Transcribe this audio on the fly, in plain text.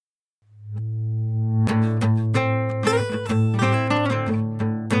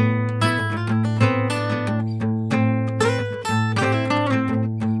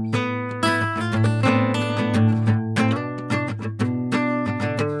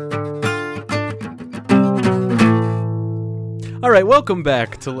All right, welcome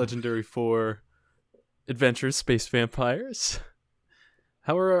back to Legendary 4 Adventures Space Vampires.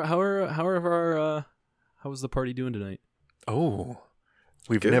 How was the party doing tonight? Oh,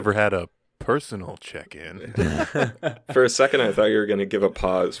 we've Good. never had a personal check-in. For a second, I thought you were going to give a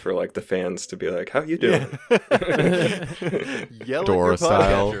pause for like the fans to be like, "How you doing?" Yell Dora at your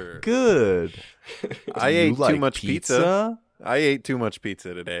style. podcatcher. Good. I You ate like too much pizza. I ate too much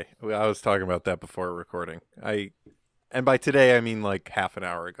pizza today. I was talking about that before recording. And by today I mean like half an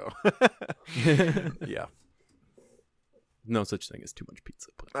hour ago. Yeah. No such thing as too much pizza.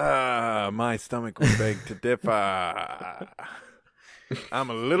 But... My stomach would beg to differ. I'm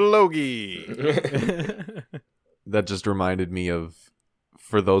a little logie. That just reminded me of,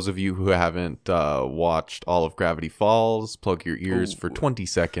 for those of you who haven't watched all of Gravity Falls, plug your ears for 20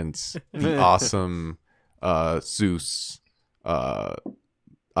 seconds. The awesome Seuss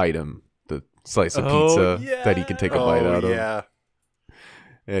item, the slice of pizza that he can take a bite out of. Yeah.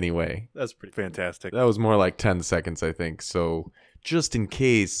 Anyway, That's pretty Fantastic. that was more like 10 seconds, I think. So just in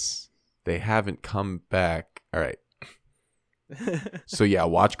case they haven't come back. All right. So yeah,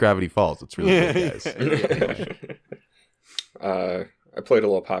 watch Gravity Falls. It's really good, guys. I played a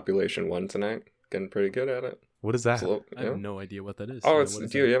little Population 1 tonight. Getting pretty good at it. What is that? It's a little, I have no idea what that is. Oh, Yeah, it's what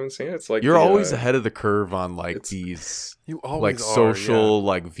is you that? haven't seen it? It's like You're the, always ahead of the curve on like it's- these You always like are, social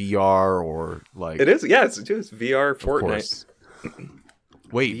like VR or like It is, yeah. It's VR of Fortnite. course.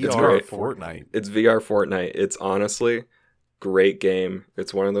 Wait, VR it's great. Fortnite. It's VR Fortnite. It's honestly great game.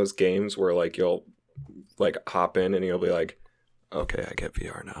 It's one of those games where like you'll like hop in and you'll be like, okay, I get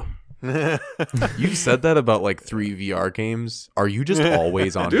VR now. yeah. You've said that about like 3 VR games. Are you just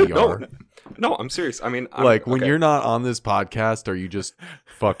always on Dude, VR? no, I'm serious. I mean, Like when okay. you're not on this podcast, are you just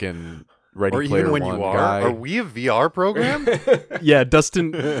fucking Ready Or Player even when One you are. guy? Are we a VR program? Yeah,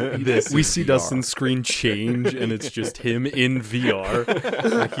 Dustin. This we is see VR. Dustin's screen change, and it's just him in VR.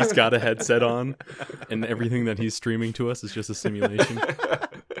 Like he's got a headset on, and everything that he's streaming to us is just a simulation.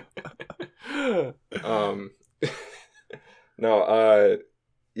 No,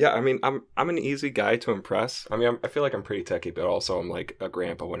 yeah, I mean, I'm an easy guy to impress. I mean, I feel like I'm pretty techie, but also I'm like a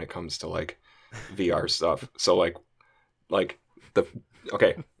grandpa when it comes to like VR stuff. So like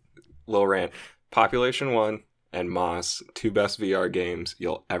little rant. Population 1 and Moss, 2 best VR games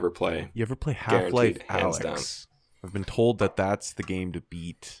you'll ever play. You ever play Half-Life Guaranteed, hands Alex? I've been told that that's the game to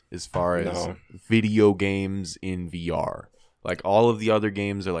beat as far as No. video games in VR. Like all of the other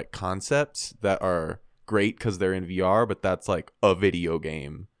games are like concepts that are great because they're in VR, but that's like a video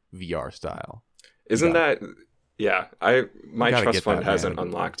game VR style. Isn't that? Yeah, my gotta trust get fund that, hasn't man.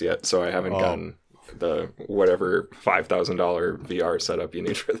 unlocked yet, so I haven't Oh. gotten the whatever $5,000 VR setup you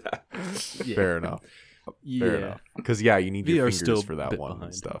need for that. Yeah. Fair enough. Fair Yeah. enough. Because yeah, you need your VR 's fingers still for a that bit one and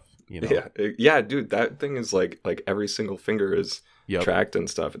behind. stuff. You know. Yeah, dude, that thing is like every single finger is Yep. tracked and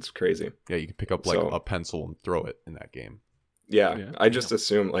stuff. It's crazy. Yeah, you can pick up like So- a pencil and throw it in that game. Yeah, Yeah. I just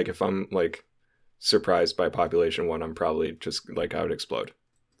assume like if I'm like surprised by Population 1, I'm probably just like I would explode.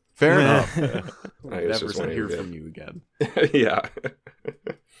 Fair enough. I Never just wanna hear hear from you again. Yeah.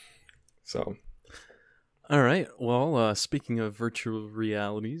 So All right. Well, speaking of virtual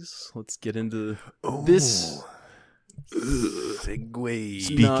realities, let's get into this. Segway.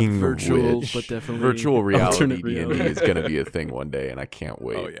 Speaking of virtual, which, but definitely virtual reality alternate D&D reality. is going to be a thing one day, and I can't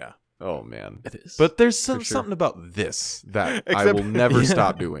wait. Oh yeah. Oh man. It is. But there's For sure. something about this that I Except- will never Yeah.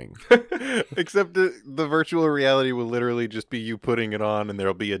 stop doing. Except the virtual reality will literally just be you putting it on, and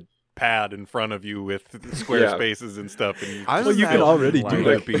there'll be a pad in front of you with square Yeah. spaces and stuff. And you I'm well, you can imagining, already like, do like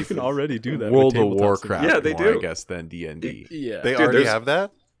that. You pieces. can already do that. World with of tabletop Warcraft. Yeah, they more, do. I guess, than D&D. Yeah. they Dude, already there's- have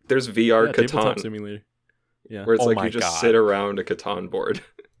that. there's VR Yeah, tabletop Catan, simulator. Yeah. where it's Oh like my you just God. sit around a Catan board.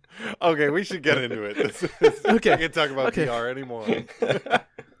 Okay, we should get into it. Okay. I can't talk about Okay. VR anymore.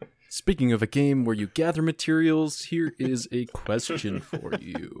 Speaking of a game where you gather materials, here is a question for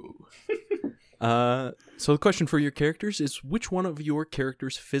you. So the question for your characters is, which one of your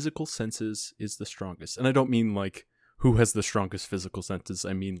characters' physical senses is the strongest? And I don't mean like who has the strongest physical senses.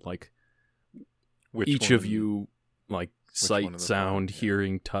 I mean like Which each one? of you, like one sight, of the sound, five, yeah.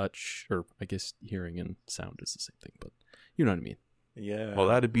 hearing, touch, or I guess hearing and sound is the same thing, but you know what I mean. Yeah. Well,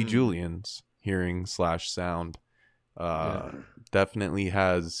 that'd be Hmm. Julian's hearing/sound. Yeah. Definitely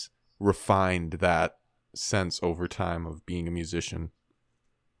has refined that sense over time of being a musician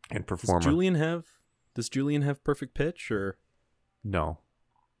and performer. Does Julian have perfect pitch or No.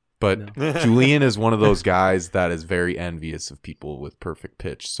 But no? Julian is one of those guys that is very envious of people with perfect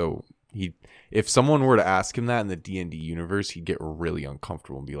pitch. So if someone were to ask him that in the D&D universe, he'd get really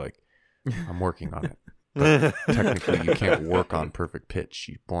uncomfortable and be like, I'm working on it. But technically, you can't work on perfect pitch.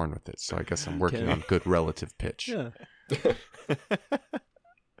 You're born with it. So I guess I'm working Okay. on good relative pitch. Yeah.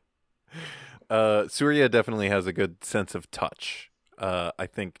 Surya definitely has a good sense of touch. I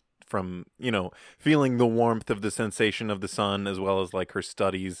think from, feeling the warmth of the sensation of the sun, as well as like her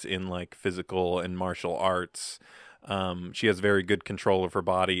studies in like physical and martial arts. She has very good control of her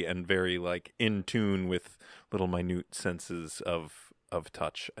body and very like in tune with little minute senses of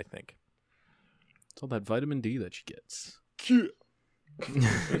touch, I think. It's all that vitamin D that she gets.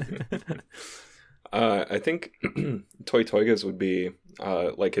 I think Toy Toiga's would be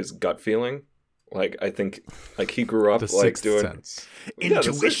like his gut feeling. Like I think like he grew up The like sixth doing sense.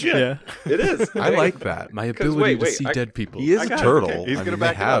 Intuition. Yeah. It is. I like that. My 'Cause ability to wait, see dead people. He is I a got it, turtle. okay. He's I gonna mean,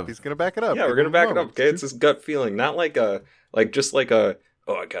 back they it up. have- He's gonna back it up. Yeah, we're Give gonna him a back it moment. up. Okay, it's his gut feeling, not like just like a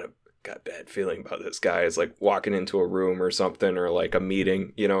I got a bad feeling about this guy. Is like walking into a room or something, or like a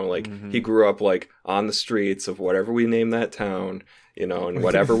meeting. Like he grew up like on the streets of whatever we name that town, and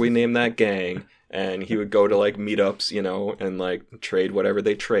whatever we name that gang, and he would go to like meetups, and like trade whatever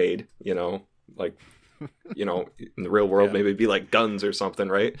they trade, like. In the real world, maybe it'd be like guns or something,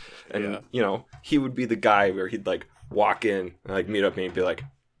 right? And he would be the guy where he'd like walk in, like meet up me, and be like,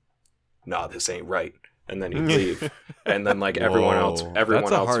 "Nah, this ain't right," and then he'd leave, and then like everyone else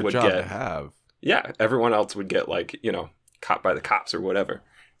That's a hard would job get, to have. yeah, everyone else would get like caught by the cops or whatever,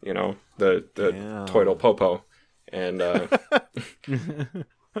 the Yeah. Toidle Popo, and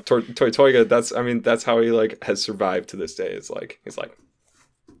Toiga. That's how he like has survived to this day. Is like he's like,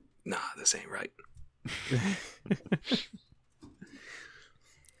 "Nah, this ain't right."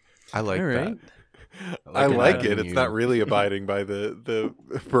 I like All right. that. I like having it. It's you- not really abiding by the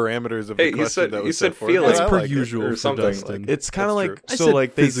parameters of the Hey, question you said that was you said set forth. feeling As I per like it. usual or for something. Dustin. It's kind of That's like true. I so said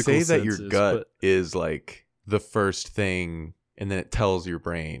like they physical say that your senses, gut but- is like the first thing, and then it tells your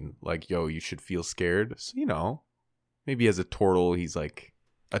brain like, "Yo, you should feel scared." So maybe as a turtle, he's like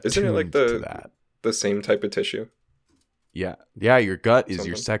attuned Isn't it like to that. the same type of tissue? Yeah. Your gut is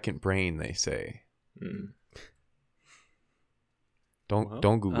your Something. second brain. They say. Mm.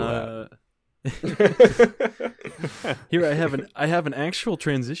 Don't Google that. Here I have an actual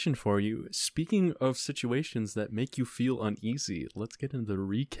transition for you. Speaking of situations that make you feel uneasy, let's get into the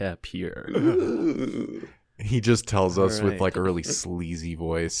recap here. Ooh. He just tells us All with right. like a really sleazy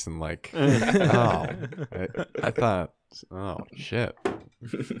voice and like, oh, I thought, oh shit.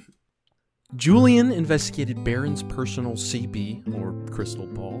 Julian investigated Baron's personal CB, or crystal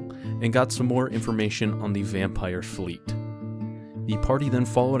ball, and got some more information on the vampire fleet. The party then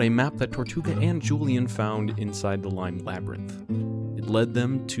followed a map that Tortuga and Julian found inside the Lime Labyrinth. It led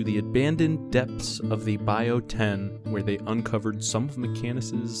them to the abandoned depths of the Bio 10, where they uncovered some of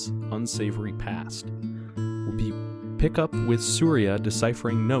Mechanus' unsavory past. We'll pick up with Surya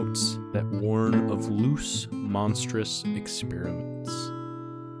deciphering notes that warn of loose, monstrous experiments.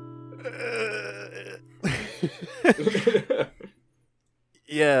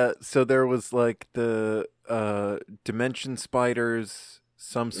 Yeah, so there was like the dimension spiders,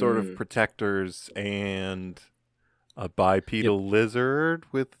 some sort of protectors, and a bipedal lizard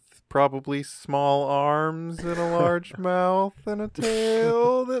with probably small arms and a large mouth and a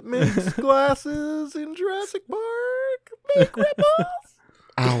tail that makes glasses in Jurassic Park. Make ripples.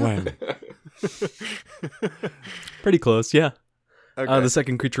 Alan. Pretty close, yeah. Okay. The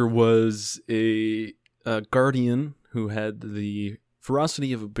second creature was a guardian who had the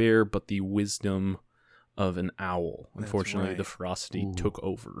ferocity of a bear, but the wisdom of an owl. Unfortunately, right. the ferocity Ooh. took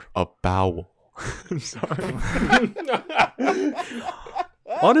over. A bowel. I'm sorry.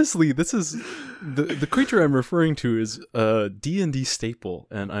 Honestly, this is the creature I'm referring to is a D&D staple,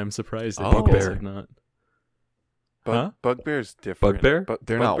 and I'm surprised that you guys Bugbear. have not. Bugbear's different. Bugbear?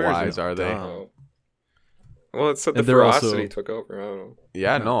 They're not Bugbear's wise, an are they? dumb. Oh. Well, it said the And they're ferocity also- took over. I don't know.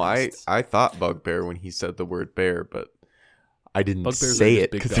 Yeah, No, no, it's- I thought bugbear when he said the word bear, but I didn't Bugbears say are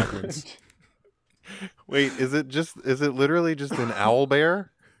it just big 'cause- goblins. Wait, is it literally just an owl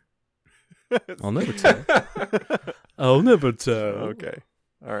bear? I'll never tell. I'll never tell. Okay.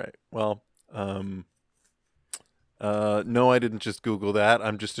 All right. Well, no, I didn't just Google that.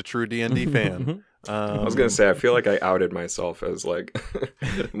 I'm just a true D&D fan. I was gonna say, I feel like I outed myself as like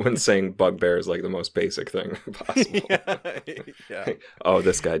when saying bugbear is like the most basic thing possible. yeah. Oh,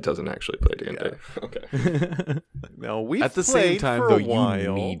 this guy doesn't actually play D&D. Yeah. Okay. No, we At the same time, though, you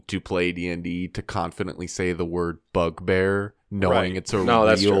while. need to play D&D to confidently say the word bugbear, knowing Right. it's a No,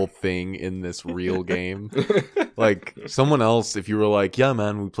 that's real true. thing in this real game. Like someone else, if you were like, "Yeah,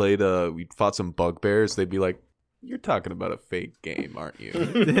 man, we fought some bugbears," they'd be like, "You're talking about a fake game, aren't you?"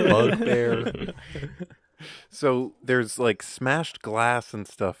 Bugbear. So there's like smashed glass and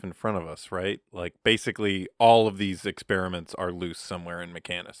stuff in front of us, right? Like basically all of these experiments are loose somewhere in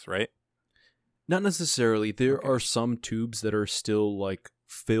Mechanus, right? Not necessarily. There are some tubes that are still like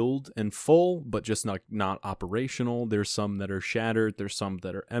filled and full, but just not operational. There's some that are shattered. There's some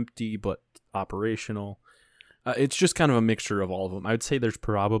that are empty but operational. It's just kind of a mixture of all of them. I would say there's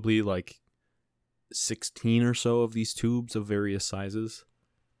probably like 16 or so of these tubes of various sizes.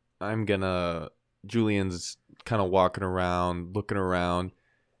 Julian's kind of walking around, looking around.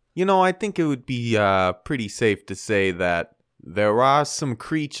 I think it would be pretty safe to say that there are some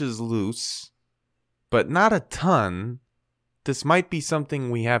creatures loose, but not a ton. This might be something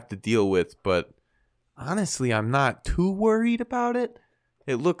we have to deal with, but honestly, I'm not too worried about it.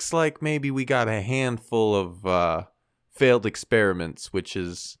 It looks like maybe we got a handful of failed experiments, which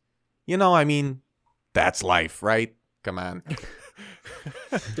is, that's life, right? Come on.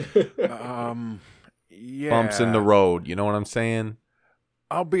 Yeah. Bumps in the road, you know what I'm saying?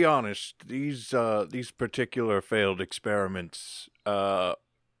 I'll be honest. These particular failed experiments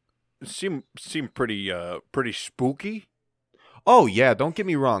seem pretty spooky. Oh yeah, don't get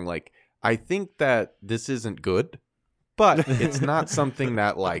me wrong. Like, I think that this isn't good, but it's not something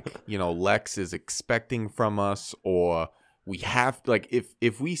that Lex is expecting from us, or we have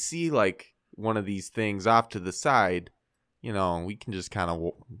if we see like one of these things off to the side, we can just kind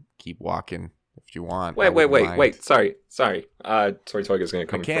of keep walking. If you want. Wait. Sorry. Toy Toyga's going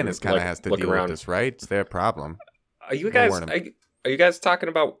to come. McCandless kind of has to deal with this, right? It's their problem. Are you guys talking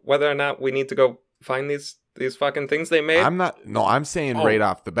about whether or not we need to go find these fucking things they made? I'm not. No, I'm saying right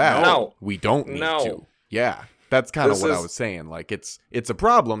off the bat. No, we don't need to. Yeah, that's kind of what I was saying. Like it's a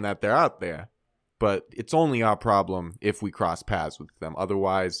problem that they're out there, but it's only our problem if we cross paths with them.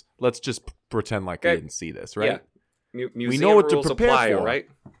 Otherwise, let's just pretend like we didn't see this, right? Yeah. We know what to prepare for, right?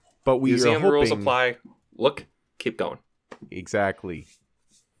 But museum rules apply. Look, keep going. Exactly.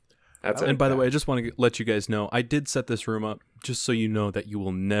 That's it. And by the way, I just want to let you guys know, I did set this room up just so you know that you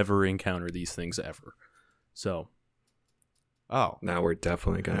will never encounter these things ever. So. Oh. Now we're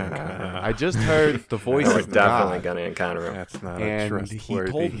definitely going to encounter them. I just heard the voice we're of definitely God. going to encounter him. That's not And a he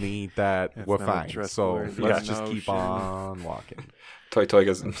told me that we're fine. So let's just keep on walking. Toy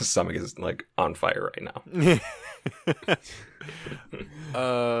Toyga's stomach is like on fire right now.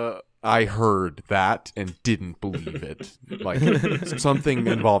 I heard that and didn't believe it. Like something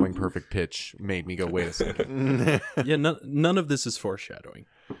involving Perfect Pitch made me go, wait a second. Yeah, none of this is foreshadowing.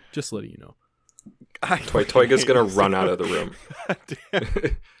 Just letting you know. Toy Toyga's gonna run out of the room.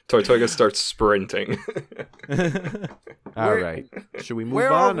 Toy Toyga starts sprinting. All right. Should we move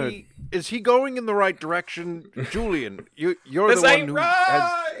Where on? are we? Is he going in the right direction? Julian, you're This the one ain't who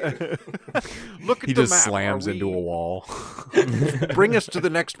right! Look at He the just map. slams into a wall. Bring us to the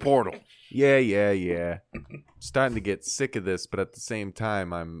next portal. Yeah. Starting to get sick of this, but at the same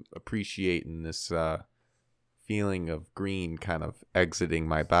time, I'm appreciating this feeling of green kind of exiting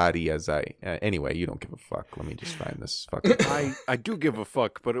my body as I... anyway, you don't give a fuck. Let me just find this fucking... I do give a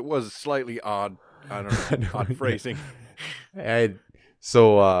fuck, but it was slightly odd. I don't know. Odd phrasing.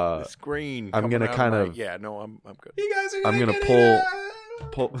 So, This green. I'm gonna kind of... Yeah, no, I'm good. You guys are I'm gonna gonna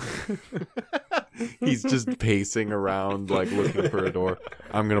pull. He's just pacing around like looking for a door.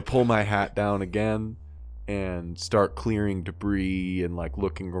 I'm gonna pull my hat down again and start clearing debris and like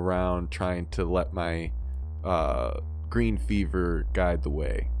looking around, trying to let my green fever guide the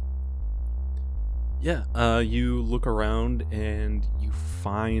way. Yeah, you look around and you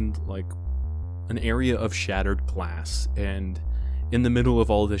find like an area of shattered glass, and in the middle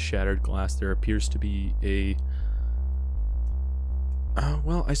of all this shattered glass there appears to be a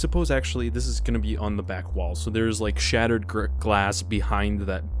well, I suppose actually this is going to be on the back wall. So there's like shattered glass behind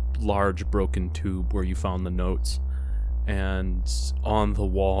that large broken tube where you found the notes. And on the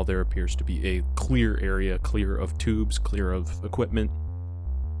wall there appears to be a clear area, clear of tubes, clear of equipment,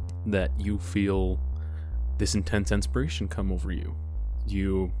 that you feel this intense inspiration come over you.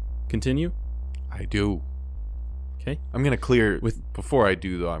 You continue? I do. Okay. I'm gonna clear before I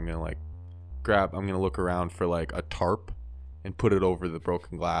do though. I'm gonna look around for like a tarp and put it over the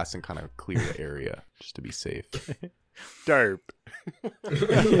broken glass and kind of clear the area just to be safe. Derp.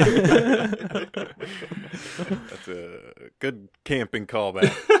 That's a good camping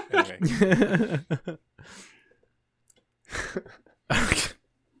callback. Anyway.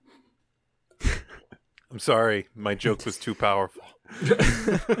 I'm sorry, my joke was too powerful.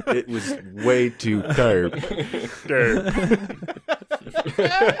 It was way too dark.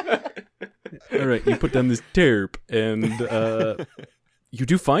 All right, you put down this tarp, and you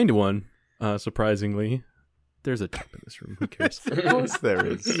do find one. Surprisingly, there's a tarp in this room. Who cares? Of course there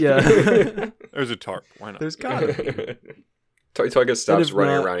is. Yeah, There's a tarp. Why not? There's gotta be. Toy Toyga stops if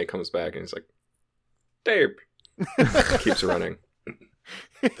running not- around. He comes back and he's like, "Tape." Keeps running.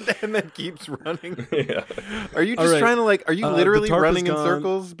 and then keeps running. Yeah. Are you All just right. trying to like? Are you The literally tarp is running in gone.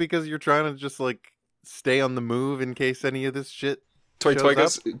 circles because you're trying to just like stay on the move in case any of this shit? Toy shows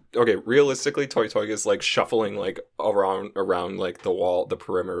Toyga's okay. Realistically, Toy Toyga's like shuffling like around like the wall, the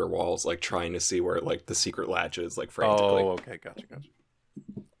perimeter walls, like trying to see where like the secret latch is, like frantically. Oh, okay, gotcha.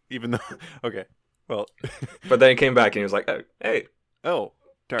 Even though, okay, well, But then he came back and he was like, "Oh, hey, oh,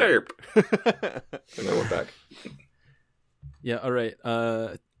 derp," derp. and then went back. Yeah, all right.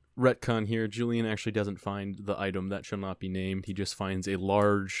 Retcon here. Julian actually doesn't find the item that shall not be named. He just finds a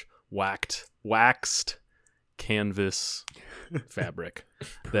large waxed canvas fabric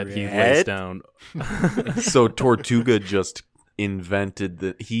that he lays Bread? down. So Tortuga just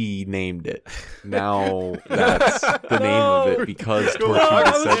invented he named it. Now that's the name of it because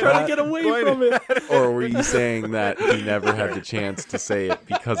Tortuga said that? away from it. Or were you saying that he never had the chance to say it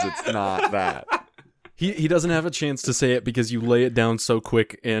because it's not that? He doesn't have a chance to say it because you lay it down so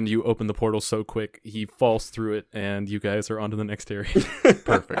quick and you open the portal so quick. He falls through it and you guys are on to the next area.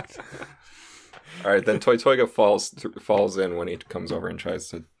 Perfect. All right, then Toy Toyga falls in when he comes over and tries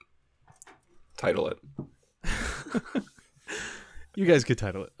to title it. You guys could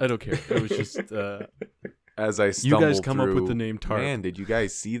title it. I don't care. It was just As I you stumbled guys come up with through, the name Tarp. Man, did you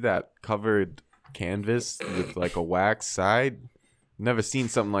guys see that covered canvas with like a wax side? Never seen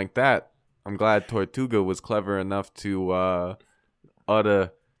something like that. I'm glad Tortuga was clever enough to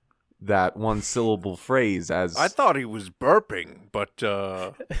utter that one syllable phrase as I thought he was burping, but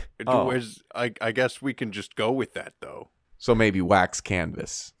Oh. I guess we can just go with that though. so maybe wax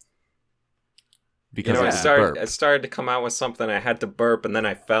canvas. Because You know, it I was started to come out with something. I had to burp, and then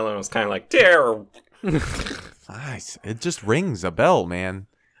I fell, and it was kind of like, "Terror." nice. It just rings a bell, man.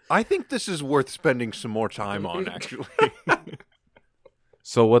 I think this is worth spending some more time on, actually.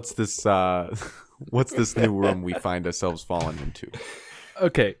 So what's this new room we find ourselves falling into?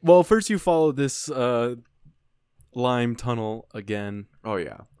 Okay. Well, first you follow this lime tunnel again. Oh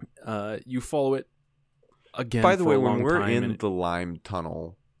yeah. You follow it again. By the for way, a when long we're time, in and the lime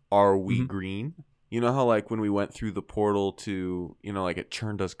tunnel, are we Mhm. green? You know how like when we went through the portal to, like it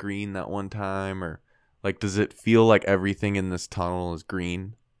turned us green that one time, or like does it feel like everything in this tunnel is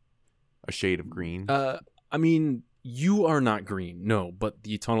green? A shade of green? I mean, you are not green, no, but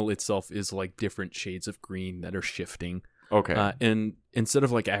the tunnel itself is like different shades of green that are shifting. Okay. And instead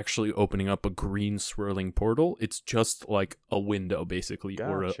of like actually opening up a green swirling portal, it's just like a window basically,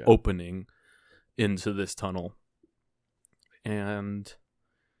 or an Gotcha. opening into this tunnel. And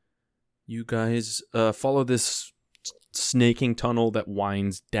you guys follow this snaking tunnel that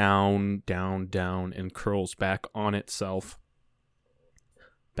winds down, down, down, and curls back on itself.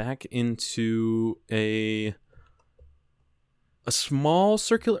 Back into a small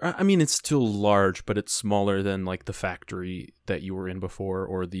circular. I mean, it's still large, but it's smaller than like the factory that you were in before,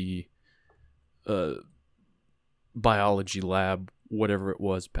 or the biology lab, whatever it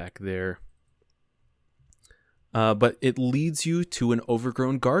was back there. But it leads you to an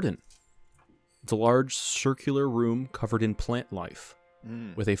overgrown garden. It's a large circular room covered in plant life,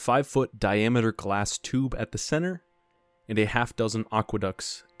 with a 5-foot diameter glass tube at the center, and a half-dozen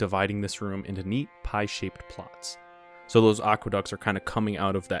aqueducts dividing this room into neat pie-shaped plots. So those aqueducts are kind of coming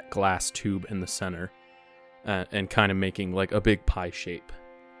out of that glass tube in the center, and kind of making like a big pie shape.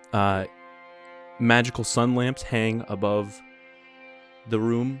 Magical sun lamps hang above the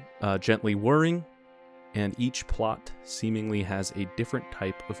room, gently whirring, and each plot seemingly has a different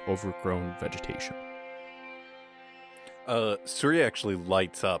type of overgrown vegetation. Surya actually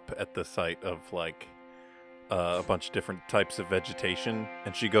lights up at the sight of like a bunch of different types of vegetation,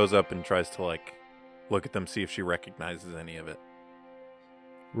 and she goes up and tries to like look at them, see if she recognizes any of it.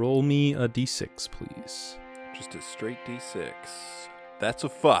 Roll me a d6, please. Just a straight D6. That's a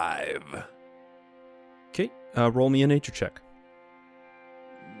 5. Okay, roll me a nature check.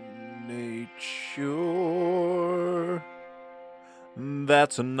 Nature.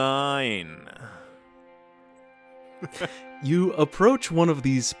 That's a 9. You approach one of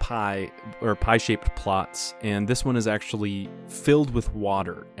these pie-shaped plots, and this one is actually filled with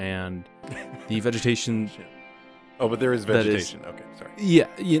water, and the vegetation. Oh, but there is That is- vegetation. Okay, sorry. Yeah,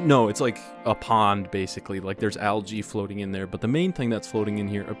 no, it's like a pond basically. Like there's algae floating in there, but the main thing that's floating in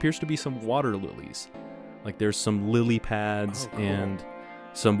here appears to be some water lilies. Like there's some lily pads and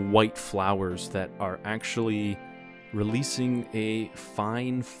some white flowers that are actually releasing a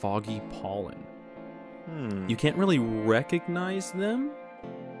fine, foggy pollen. You can't really recognize them.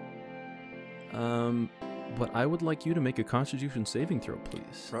 But I would like you to make a Constitution saving throw,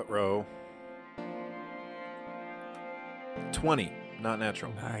 please. Front row. 20. Not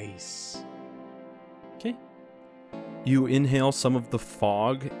natural. Nice. Okay. You inhale some of the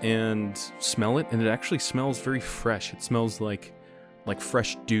fog and smell it, and it actually smells very fresh. It smells like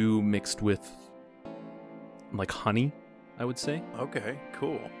fresh dew mixed with like honey, I would say. Okay,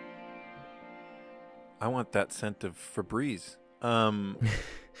 cool. I want that scent of Febreze.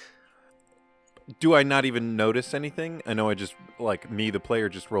 Do I not even notice anything? I know I just, like, me, the player,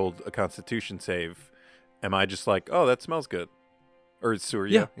 just rolled a Constitution save. Am I just like, oh, that smells good? Or it's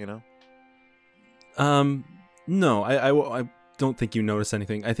Surya, you know? No, I don't think you notice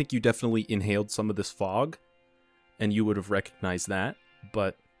anything. I think you definitely inhaled some of this fog, and you would have recognized that,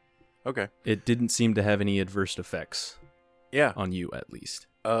 but Okay. it didn't seem to have any adverse effects Yeah. on you, at least.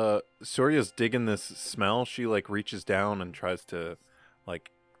 Surya's digging this smell. She, like, reaches down and tries to, like,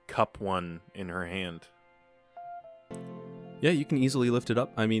 cup one in her hand. Yeah, you can easily lift it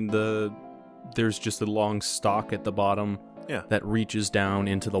up. I mean, there's just a long stalk at the bottom that reaches down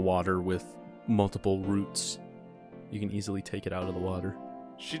into the water with multiple roots. You can easily take it out of the water.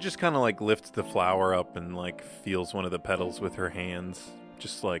 She just kind of, like, lifts the flower up and, like, feels one of the petals with her hands.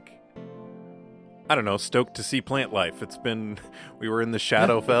 Just, like, I don't know, stoked to see plant life. It's been, we were in the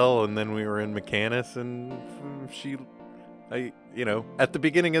Shadowfell, and then we were in Mechanus, and at the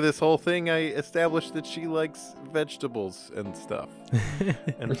beginning of this whole thing, I established that she likes vegetables and stuff,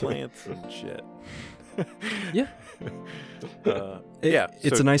 and plants and shit. Yeah. Yeah.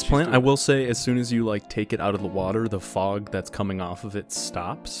 It's so a nice she's plant. doing I will say, as soon as you, like, take it out of the water, the fog that's coming off of it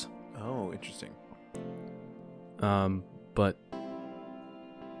stops. Oh, interesting. But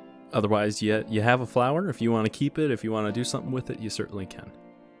otherwise, you have a flower. If you want to keep it, if you want to do something with it, you certainly can.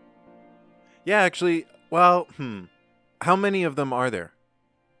 Yeah, actually, well, how many of them are there?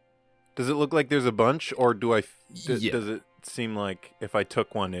 Does it look like there's a bunch, or does it seem like if I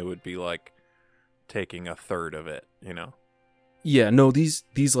took one, it would be like taking a third of it, you know? Yeah, no, these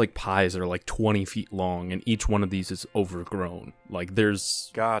like pies are like 20 feet long, and each one of these is overgrown. Like,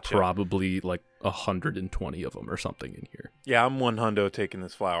 there's probably like 120 of them or something in here. Yeah, I'm one hundo taking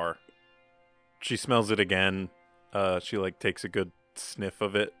this flower. She smells it again. She, like, takes a good sniff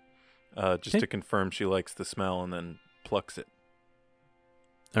of it, just to confirm she likes the smell, and then plucks it.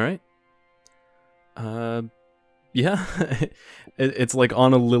 All right. Yeah, it's like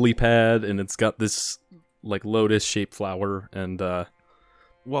on a lily pad, and it's got this like lotus-shaped flower, and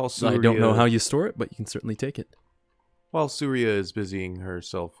While I Surya, don't know how you store it, but you can certainly take it. While Surya is busying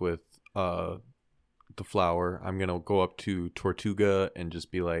herself with the flower, I'm gonna go up to Tortuga and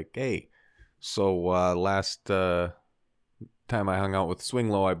just be like, "Hey, so last time I hung out with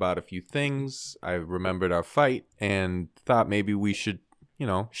Swinglow, I bought a few things. I remembered our fight and thought maybe we should,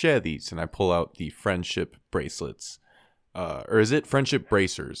 share these." And I pull out the friendship bracelets. Or is it friendship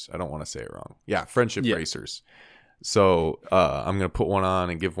bracers? I don't want to say it wrong. Yeah, friendship bracers. So I'm going to put one on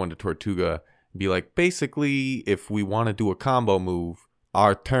and give one to Tortuga and be like, basically, if we want to do a combo move,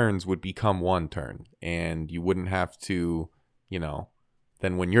 our turns would become one turn. And you wouldn't have to,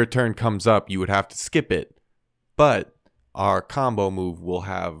 then when your turn comes up, you would have to skip it. But our combo move will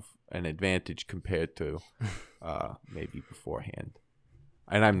have an advantage compared to maybe beforehand.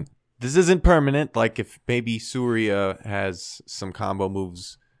 And this isn't permanent. Like, if maybe Surya has some combo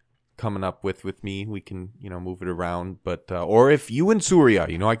moves coming up with me, we can, move it around. But, or if you and Surya,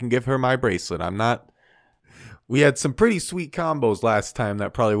 I can give her my bracelet. We had some pretty sweet combos last time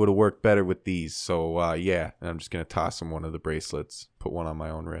that probably would have worked better with these. So, yeah, and I'm just going to toss him one of the bracelets, put one on my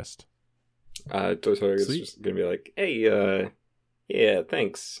own wrist. Tortuga is just going to be like, hey, yeah,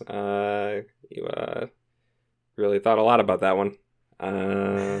 thanks. You really thought a lot about that one.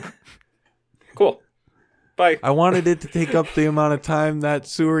 Cool. Bye. I wanted it to take up the amount of time that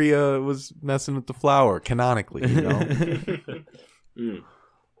Surya was messing with the flower, canonically,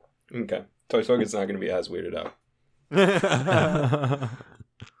 Okay. Tortuga's not going to be as weirded out.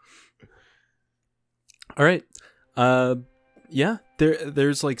 All right. Yeah,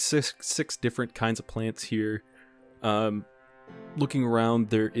 there's like six different kinds of plants here. Looking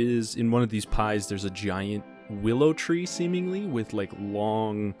around, there is, in one of these pies, there's a giant willow tree, seemingly, with like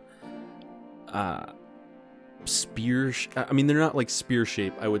long they're not like spear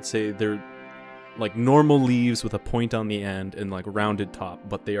shape. I would say they're like normal leaves with a point on the end and like rounded top,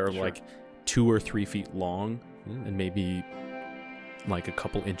 but they are like 2 or 3 feet long and maybe like a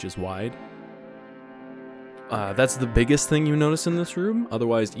couple inches wide. That's the biggest thing you notice in this room.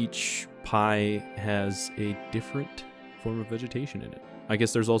 Otherwise, each pie has a different form of vegetation in it. I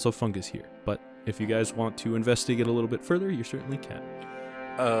guess there's also fungus here, but if you guys want to investigate a little bit further, you certainly can.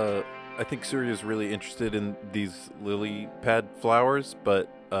 I think Surya's really interested in these lily pad flowers, but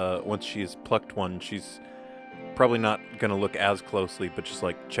once she's plucked one, she's probably not going to look as closely, but just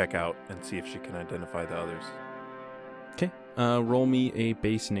like check out and see if she can identify the others. Roll me a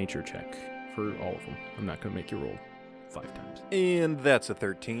base nature check for all of them. I'm not going to make you roll 5 times. And that's a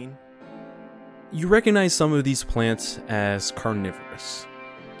 13. You recognize some of these plants as carnivorous.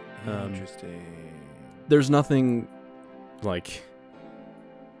 Interesting. There's nothing, like,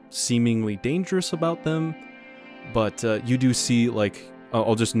 seemingly dangerous about them, but you do see, like,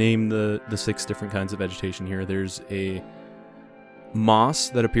 I'll just name the 6 different kinds of vegetation here. There's a moss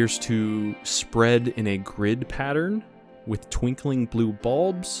that appears to spread in a grid pattern with twinkling blue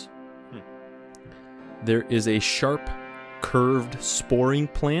bulbs. There is a sharp, curved sporing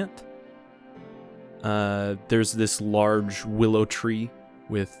plant. There's this large willow tree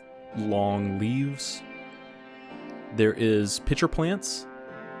with long leaves. There is pitcher plants.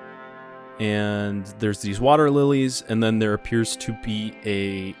 And there's these water lilies, and then there appears to be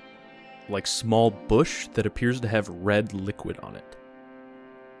a, like, small bush that appears to have red liquid on it.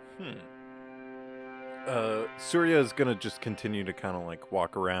 Surya is gonna just continue to kind of like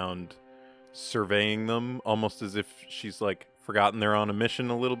walk around surveying them, almost as if she's like forgotten they're on a mission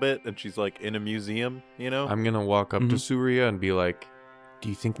a little bit, and she's like in a museum, you know? I'm gonna walk up to Surya and be like, do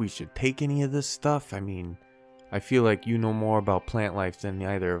you think we should take any of this stuff? I mean, I feel like you know more about plant life than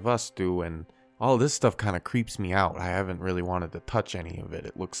either of us do, and all this stuff kind of creeps me out. I haven't really wanted to touch any of it.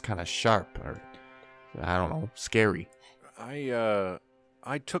 It looks kind of sharp, or, I don't know, scary.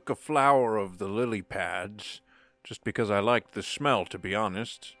 I took a flower of the lily pads just because I liked the smell, to be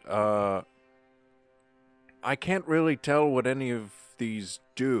honest. I can't really tell what any of these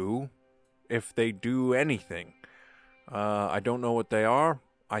do, if they do anything. I don't know what they are.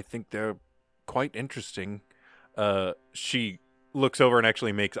 I think they're quite interesting. She looks over and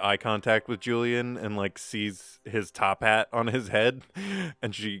actually makes eye contact with Julian and like sees his top hat on his head,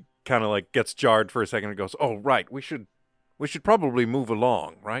 and she kind of like gets jarred for a second and goes, "Oh, right. We should probably move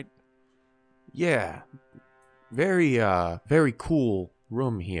along, right?" Yeah. Very cool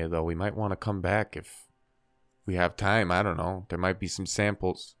room here, though. We might want to come back if we have time. I don't know. There might be some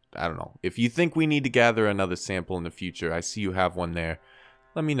samples. I don't know. If you think we need to gather another sample in the future, I see you have one there.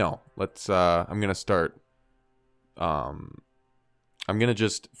 Let me know. I'm going to start. I'm going to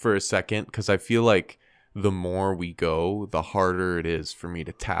just, for a second, because I feel like the more we go, the harder it is for me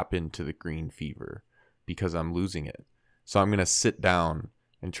to tap into the green fever because I'm losing it. So I'm going to sit down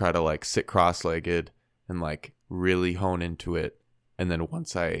and try to like sit cross-legged and like really hone into it. And then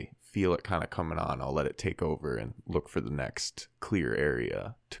once I feel it kind of coming on, I'll let it take over and look for the next clear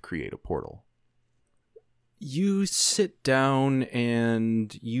area to create a portal. You sit down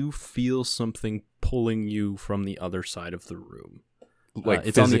and you feel something pulling you from the other side of the room. Like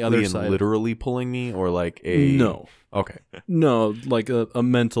it's physically on the other and side. literally pulling me, or like a... No. Okay. No, like a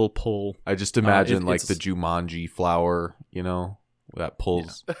mental pull. I just imagine like it's... the Jumanji flower, you know, that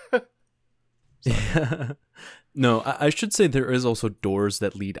pulls. Yeah. No, I should say there is also doors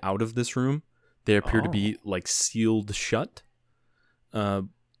that lead out of this room. They appear to be like sealed shut.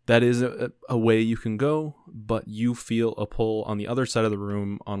 That is a way you can go, but you feel a pull on the other side of the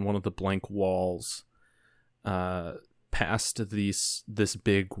room on one of the blank walls past this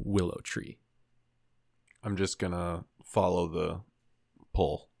big willow tree. I'm just going to follow the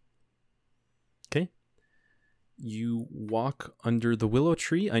pull. Okay. You walk under the willow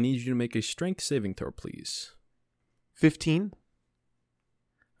tree. I need you to make a strength saving throw, please. 15.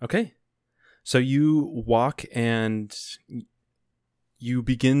 Okay. So you walk and you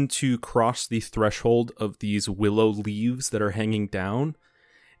begin to cross the threshold of these willow leaves that are hanging down.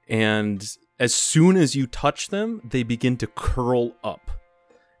 And as soon as you touch them, they begin to curl up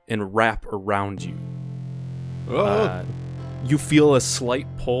and wrap around you. You feel a slight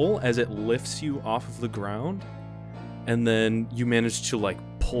pull as it lifts you off of the ground. And then you manage to like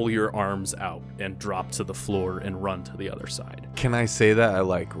pull your arms out and drop to the floor and run to the other side. Can I say that I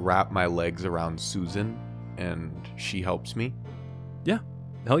like wrap my legs around Susan and she helps me? Yeah.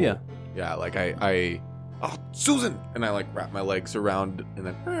 Hell yeah. Yeah, like I oh, Susan! And I like wrap my legs around and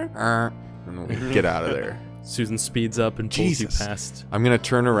then and we get out of there. Susan speeds up and pulls you past. I'm going to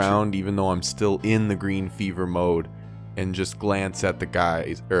turn around even though I'm still in the green fever mode and just glance at the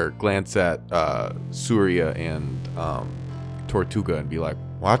guys, or glance at Surya and Tortuga and be like,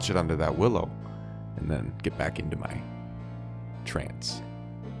 watch it under that willow, and then get back into my trance.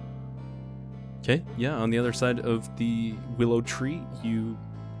 Okay, yeah, on the other side of the willow tree, you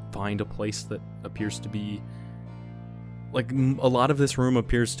find a place that appears to be, like, a lot of this room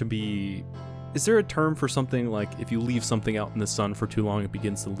appears to be, is there a term for something like if you leave something out in the sun for too long, it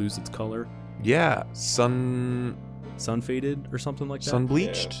begins to lose its color? Yeah, sun faded or something like that? Sun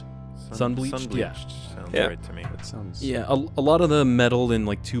bleached? Sun-bleached? Yeah. Sounds Yeah. right to me. That sounds. Yeah, a lot of the metal and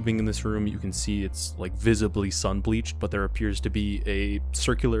like tubing in this room, you can see it's like visibly sun bleached, but there appears to be a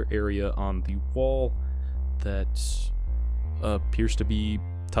circular area on the wall that appears to be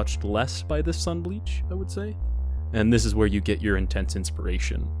touched less by this sun bleach, I would say. And this is where you get your intense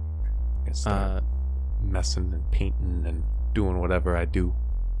inspiration. I start messing and painting and doing whatever I do.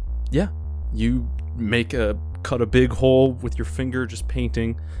 Yeah, you cut a big hole with your finger, just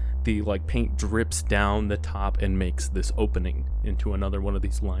painting. The like paint drips down the top and makes this opening into another one of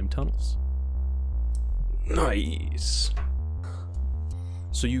these lime tunnels. Nice.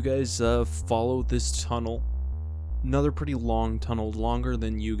 So you guys follow this tunnel. Another pretty long tunnel, longer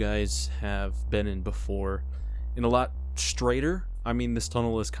than you guys have been in before, and a lot straighter. I mean, this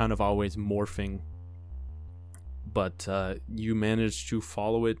tunnel is kind of always morphing, but you manage to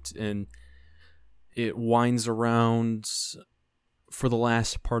follow it, and it winds around for the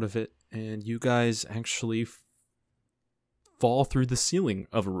last part of it, and you guys actually fall through the ceiling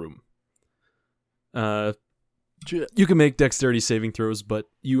of a room. You can make dexterity saving throws, but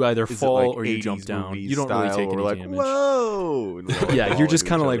you either Is it fall like or you 80s jump down. movie You don't really style take where any we're like, damage. Whoa! And we all Yeah, fall you're just into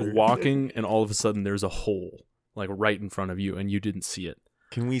kind of each like other. walking, and all of a sudden there's a hole, like right in front of you, and you didn't see it.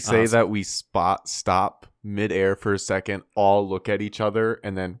 Can we say so- that we stop midair for a second, all look at each other,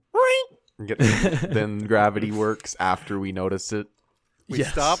 and then then gravity works after we notice it? We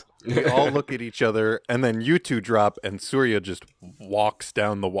Yes. stop, we all look at each other, and then you two drop, and Surya just walks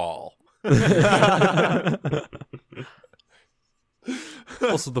down the wall.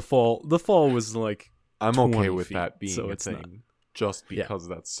 Also, the fall was like I'm 20 okay with feet, that being so a it's thing, not- just Yeah. because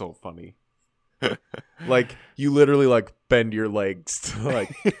that's so funny. Like you literally like bend your legs to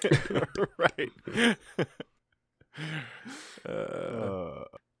like. Right.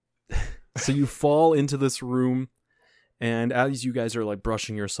 So you fall into this room, and as you guys are like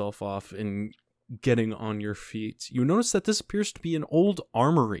brushing yourself off and getting on your feet, you notice that this appears to be an old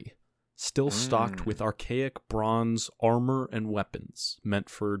armory, still stocked with archaic bronze armor and weapons meant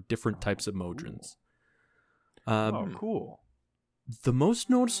for different types of Modrons. Oh, cool. The most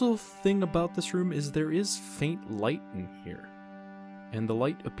noticeable thing about this room is there is faint light in here, and the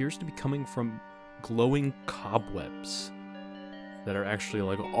light appears to be coming from glowing cobwebs that are actually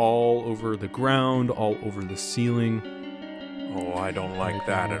like all over the ground, all over the ceiling. Oh, I don't like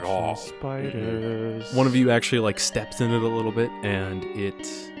that at all. Spiders. One of you actually like steps in it a little bit, and it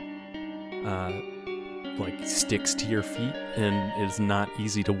like sticks to your feet and is not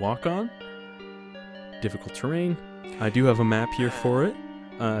easy to walk on. Difficult terrain. I do have a map here for it,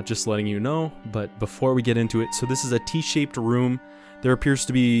 just letting you know. But before we get into it, so this is a T-shaped room. There appears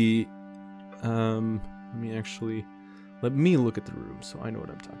to be, let me look at the room so I know what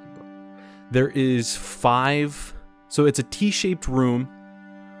I'm talking about. There is 5, so it's a T-shaped room.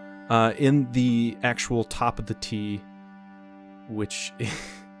 In the actual top of the T, which,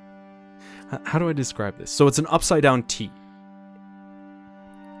 how do I describe this? So it's an upside down T.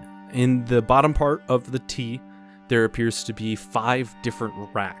 In the bottom part of the T, there appears to be 5 different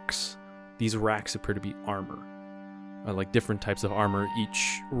racks. These racks appear to be armor, like different types of armor.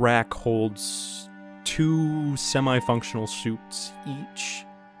 Each rack holds 2 semi-functional suits each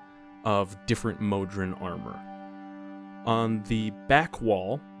of different Modron armor. On the back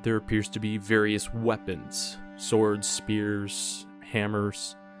wall, there appears to be various weapons, swords, spears,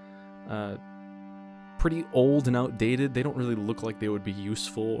 hammers. Pretty old and outdated. They don't really look like they would be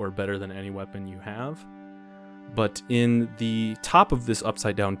useful or better than any weapon you have. But in the top of this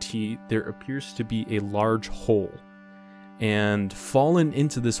upside down T, there appears to be a large hole. And fallen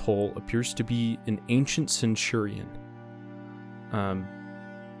into this hole appears to be an ancient centurion.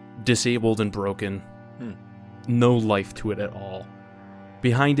 Disabled and broken. No life to it at all.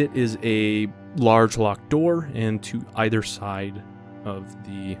 Behind it is a large locked door, and to either side of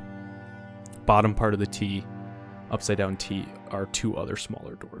the bottom part of the T, upside down T, are 2 other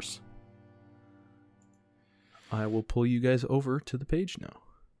smaller doors. I will pull you guys over to the page now.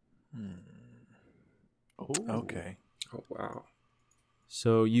 Okay. Oh, wow.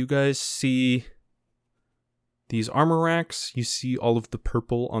 So you guys see these armor racks. You see all of the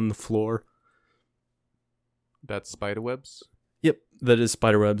purple on the floor. That's spiderwebs. Yep, that is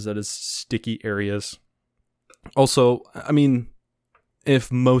spiderwebs. That is sticky areas. Also, I mean,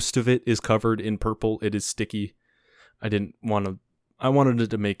 if most of it is covered in purple, it is sticky. I wanted it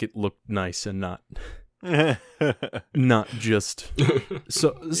to make it look nice and not just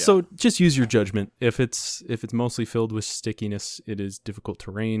so just use your judgment. If it's mostly filled with stickiness, it is difficult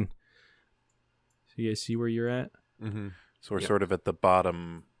terrain. So you guys see where you're at? Mm-hmm. So we're sort of at the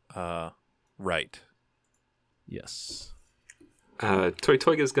bottom right. Yes. Toy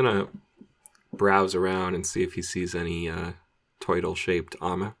Toiga's gonna browse around and see if he sees any turtle-shaped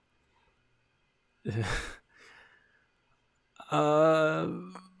armor.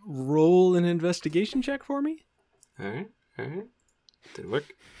 Roll an investigation check for me. All right. Didn't work.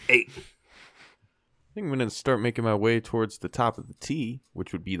 8. I think I'm going to start making my way towards the top of the T,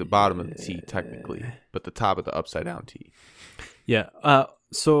 which would be the bottom of the T technically, but the top of the upside down T. Yeah.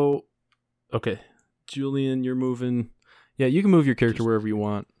 So, okay. Julian, you're moving. Yeah, you can move your character wherever you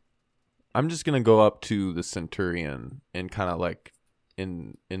want. I'm just going to go up to the Centurion and kind of like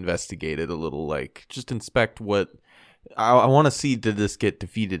investigate it a little, like just inspect what I want to see. Did this get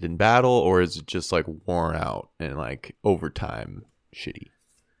defeated in battle, or is it just like worn out and like over time shitty?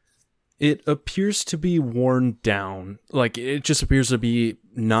 It appears to be worn down. Like, it just appears to be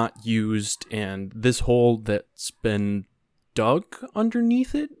not used, and this hole that's been dug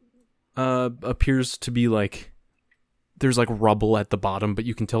underneath it appears to be like there's like rubble at the bottom, but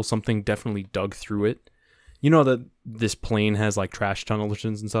you can tell something definitely dug through it. You know that this plane has like trash tunnels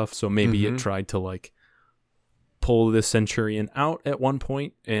and stuff, so maybe it tried to like pull the Centurion out at one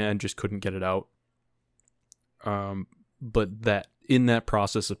point and just couldn't get it out. But that in that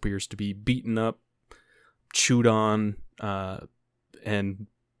process appears to be beaten up, chewed on, and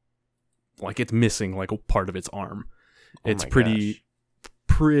like it's missing like a part of its arm. It's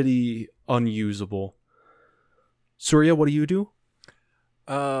pretty unusable. Surya, what do you do?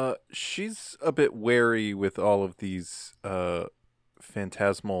 She's a bit wary with all of these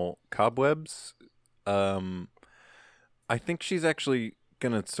phantasmal cobwebs. I think she's actually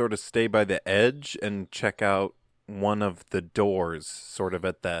gonna sort of stay by the edge and check out one of the doors, sort of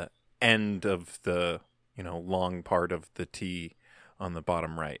at the end of the, long part of the T on the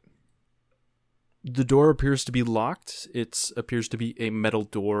bottom right. The door appears to be locked. It appears to be a metal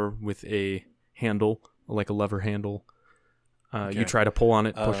door with a handle, like a lever handle. Okay. You try to pull on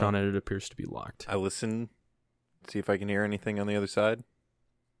it, push on it, it appears to be locked. I listen, see if I can hear anything on the other side.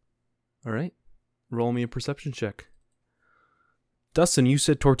 All right. Roll me a perception check. Dustin, you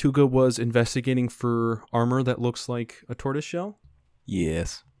said Tortuga was investigating for armor that looks like a tortoise shell?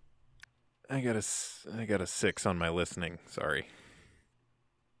 Yes. I got a 6 on my listening. Sorry.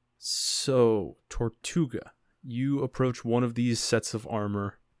 So, Tortuga, you approach one of these sets of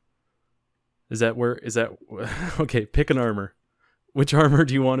armor. Okay, pick an armor. Which armor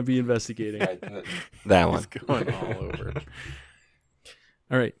do you want to be investigating? That one. It's going all over.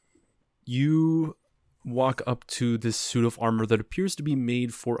 All right. You walk up to this suit of armor that appears to be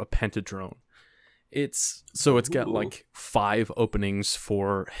made for a pentadrone. It's got like 5 openings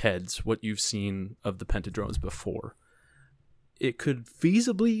for heads, what you've seen of the pentadrones before. It could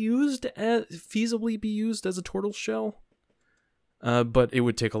feasibly be used as a turtle shell, but it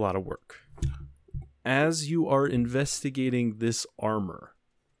would take a lot of work. As you are investigating this armor,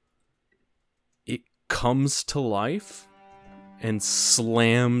 it comes to life and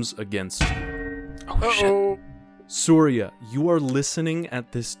slams against you. Oh, shit. Surya, you are listening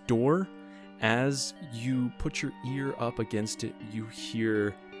at this door. As you put your ear up against it, you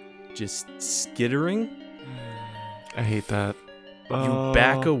hear just skittering. I hate that. You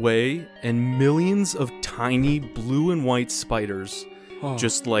back away, and millions of tiny blue and white spiders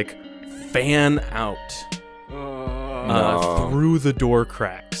just like fan out through the door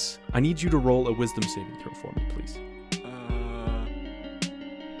cracks. I need you to roll a wisdom saving throw for me, please.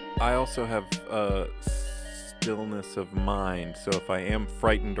 I also have stillness of mind, so if I am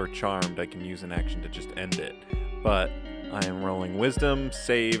frightened or charmed, I can use an action to just end it. But I am rolling wisdom,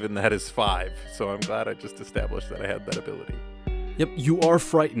 save, and that is 5. So I'm glad I just established that I had that ability. Yep, you are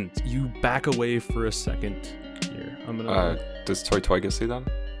frightened. You back away for a second. Here, I'm gonna. Does Toy Toiga see them?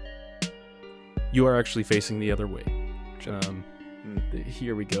 You are actually facing the other way.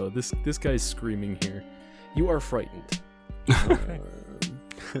 Here we go. This guy's screaming here. You are frightened.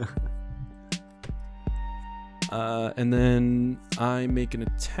 And then I make an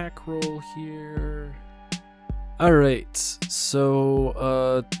attack roll here. All right.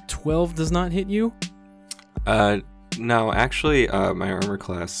 So 12 does not hit you. No, actually, my armor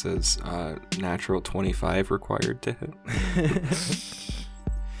class says natural 25 required to hit.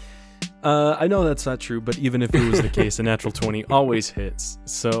 I know that's not true, but even if it was the case, a natural 20 always hits.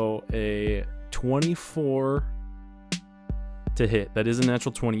 So a 24 to hit. That is a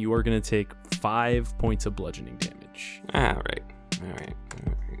natural 20. You are going to take 5 points of bludgeoning damage. All right.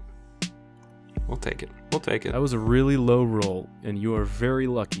 We'll take it. That was a really low roll, and you are very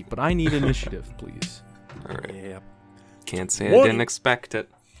lucky. But I need initiative, please. All right. Yeah. Can't say I didn't expect it.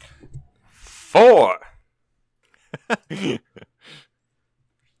 4.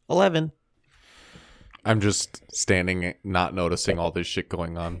 11. I'm just standing, not noticing all this shit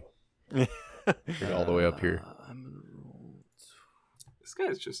going on. All the way up here. This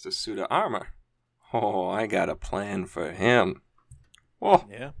guy's just a suit of armor. Oh, I got a plan for him. Oh,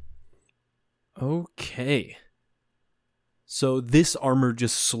 Yeah. Okay. So this armor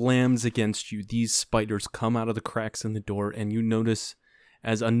just slams against you. These spiders come out of the cracks in the door, and you notice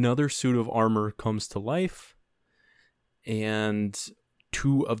as another suit of armor comes to life, and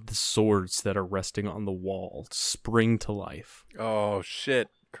 2 of the swords that are resting on the wall spring to life. Oh, shit.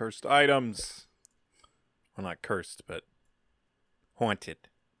 Cursed items. Well, not cursed, but haunted.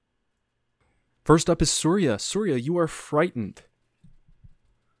 First up is Surya. Surya, you are frightened.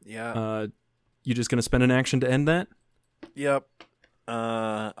 Yeah. You just gonna spend an action to end that? Yep.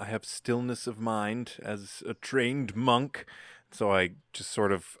 I have stillness of mind as a trained monk, so I just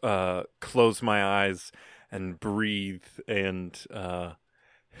sort of close my eyes and breathe and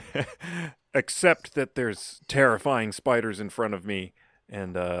accept that there's terrifying spiders in front of me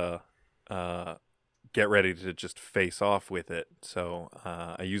and get ready to just face off with it. So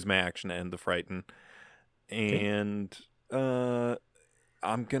I use my action to end the frighten. And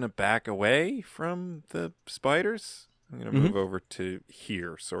I'm going to back away from the spiders. I'm going to move over to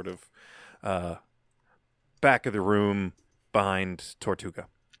here, sort of back of the room behind Tortuga.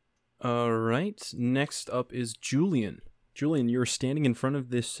 All right. Next up is Julian. Julian, you're standing in front of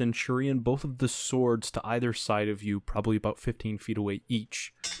this centurion. Both of the swords to either side of you, probably about 15 feet away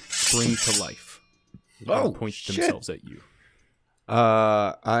each, spring to life. Oh, point shit. themselves at you.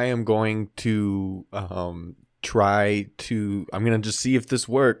 I am going to try to... I'm going to just see if this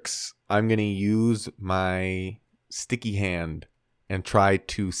works. I'm going to use my sticky hand and try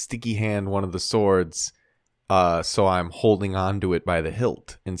to sticky hand one of the swords so I'm holding onto it by the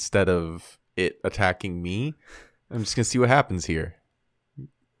hilt instead of it attacking me. I'm just going to see what happens here.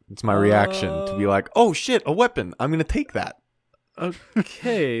 It's my reaction to be like, oh shit, a weapon. I'm going to take that.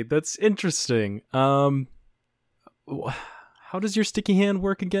 Okay, that's interesting. How does your sticky hand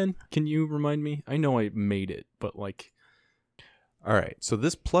work again? Can you remind me? I know I made it, but like... All right, so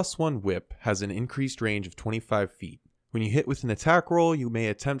this +1 whip has an increased range of 25 feet. When you hit with an attack roll, you may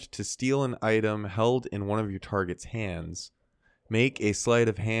attempt to steal an item held in one of your target's hands. Make a sleight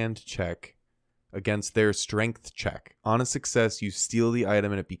of hand check against their strength check. On a success, you steal the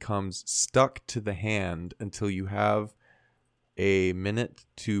item and it becomes stuck to the hand until you have a minute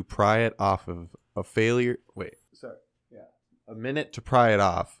to pry it off of a failure. A minute to pry it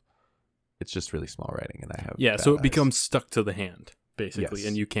off. It's just really small writing, and I have so it eyes. becomes stuck to the hand, basically, Yes.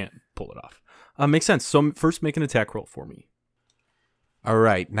 and you can't pull it off. Makes sense. So first make an attack roll for me. All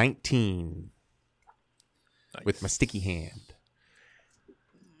right, 19 Nice. with my sticky hand.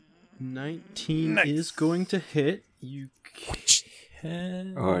 19 Nice. is going to hit. You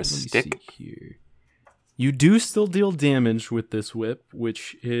can... Or a let me stick. see here. You do still deal damage with this whip,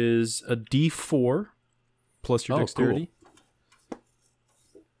 which is a D4 plus your Oh, dexterity.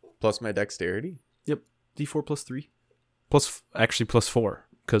 Plus my dexterity? Yep, D4 plus 3. Actually plus 4,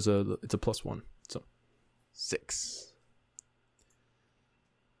 because it's a +1. So 6.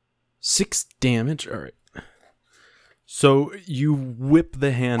 6 damage. All right. So you whip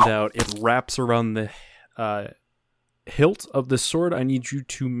the hand out. It wraps around the hilt of the sword. I need you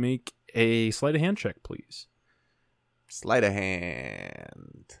to make a sleight of hand check, please. Sleight of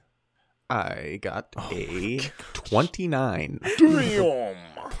hand. I got a 29. Damn.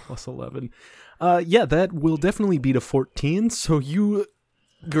 Plus 11. Yeah, that will definitely beat a 14. So your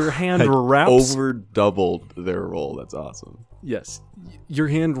hand wraps... Over doubled their roll. That's awesome. Yes. Your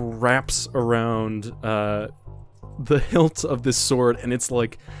hand wraps around the hilt of this sword, and it's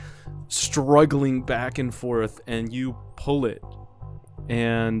like struggling back and forth, and you pull it.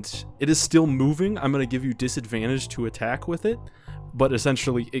 And it is still moving. I'm going to give you disadvantage to attack with it, but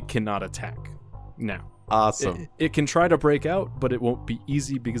essentially it cannot attack now. Awesome. It can try to break out, but it won't be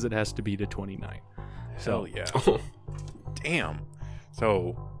easy because it has to beat a 29. Hell yeah. Damn.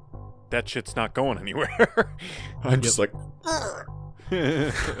 So that shit's not going anywhere. I'm just like...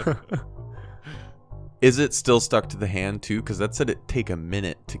 Is it still stuck to the hand too? Because that said it'd take a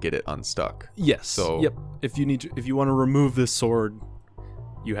minute to get it unstuck. Yes. So- Yep. If you want to remove this sword,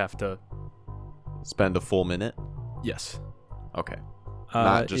 you have to... Spend a full minute? Yes. Okay.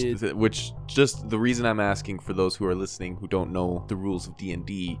 Not just it- which just the reason I'm asking for those who are listening who don't know the rules of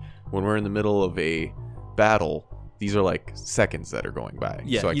D&D, when we're in the middle of a battle, these are like seconds that are going by.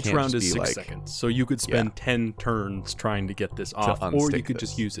 Yeah, so I each can't round just is be 6 like, seconds. So you could spend 10 turns trying to get this off, or you unstick could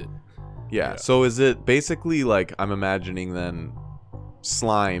just this. use it. Yeah. So is it basically like I'm imagining then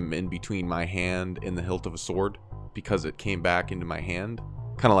slime in between my hand and the hilt of a sword because it came back into my hand?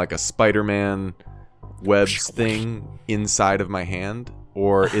 Kind of like a Spider-Man webs thing inside of my hand,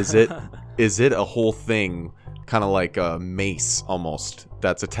 or is it a whole thing, kind of like a mace almost,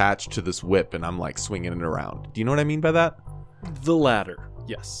 that's attached to this whip, and I'm like swinging it around? Do you know what I mean by that? The latter,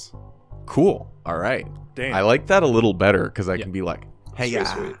 yes. Cool. All right. Damn. I like that a little better because I Yeah. can be like, hey, Sweet, yeah,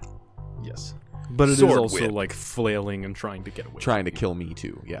 sweet. Yes. But it is Sword also whip. like flailing and trying to get away. trying to kill me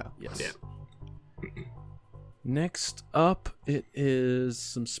too. Yeah. Yes. Yeah. Next up, it is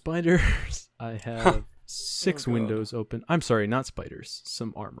some spiders. I have 6 God. windows open. I'm sorry, not spiders.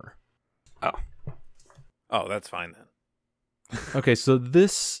 Some armor. Oh, that's fine then. Okay, so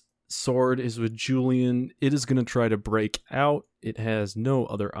this sword is with Julian. It is going to try to break out. It has no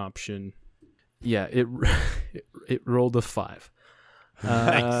other option. Yeah, it rolled a 5.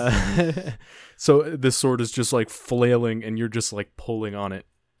 So this sword is just like flailing, and you're just like pulling on it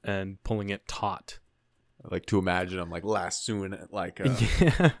and pulling it taut. I like to imagine I'm like lassoing it like,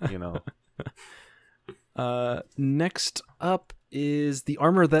 Yeah. you know. Next up is the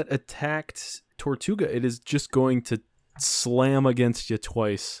armor that attacked Tortuga. It is just going to slam against you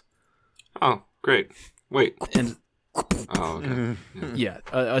twice. Oh, great. Wait. And Oh, okay. yeah,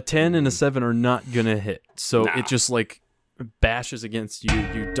 a 10 and a 7 are not going to hit. So Nah. it just like bashes against you.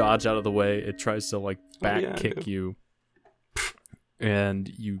 You dodge out of the way. It tries to like back yeah, I kick do. you. And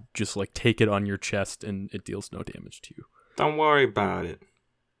you just like take it on your chest, and it deals no damage to you. Don't worry about it.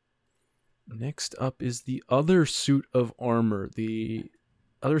 Next up is the other suit of armor. The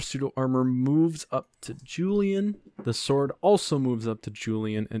other suit of armor moves up to Julian. The sword also moves up to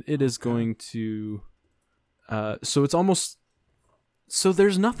Julian, and it is going to... so it's almost... So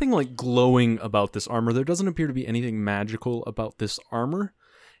there's nothing like glowing about this armor. There doesn't appear to be anything magical about this armor,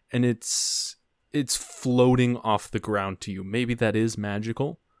 and it's floating off the ground to you. Maybe that is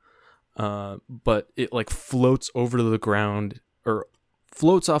magical, but it like floats over to the ground, or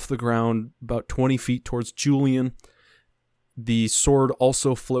floats off the ground about 20 feet towards Julian. The sword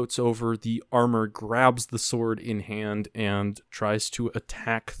also floats over. The armor grabs the sword in hand and tries to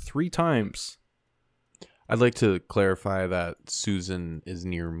attack 3 times. I'd like to clarify that Susan is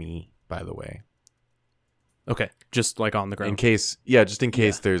near me, by the way. Okay, just like on the ground. In case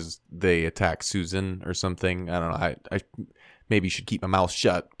they attack Susan or something. I don't know. I maybe should keep my mouth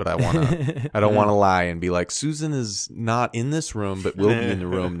shut, but I don't want to lie and be like, Susan is not in this room, but will be in the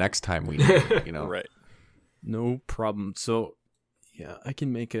room next time we meet, you know. Right. No problem. So, yeah, I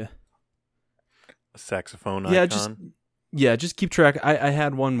can make a... A saxophone Yeah, icon. just keep track. I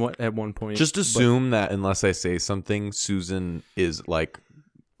had one at one point. Just but- assume that unless I say something, Susan is like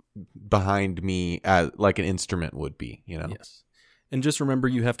behind me as like an instrument would be, you know. Yes. And just remember,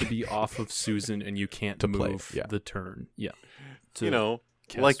 you have to be off of Susan, and you can't To play, move yeah. the turn. Yeah. To You know,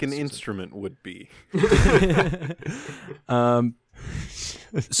 cast like an Susan. instrument would be.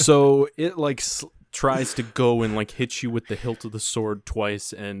 So it like tries to go and like hit you with the hilt of the sword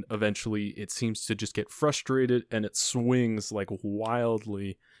twice, and eventually it seems to just get frustrated, and it swings like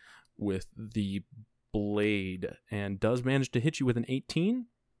wildly with the blade, and does manage to hit you with an 18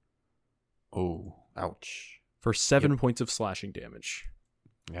 Oh, ouch. for 7 points of slashing damage.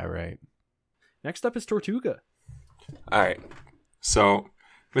 Yeah, right. Next up is Tortuga. All right. So,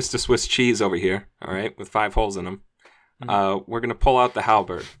 Mr. Swiss cheese over here, all right, with 5 holes in him. We're going to pull out the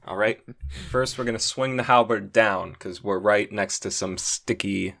halberd, all right? First, we're going to swing the halberd down because we're right next to some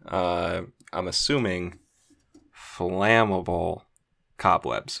sticky, I'm assuming, flammable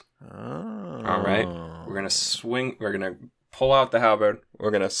cobwebs. Oh. All right? We're going to pull out the halberd.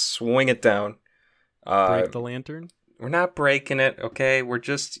 We're going to swing it down. Break the lantern. We're not breaking it, okay? We're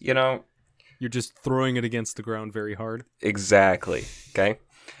just, You're just throwing it against the ground very hard. exactly, okay?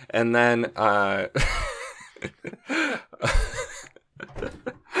 And then,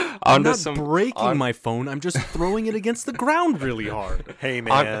 I'm not breaking my phone. I'm just throwing it against the ground really hard. Hey,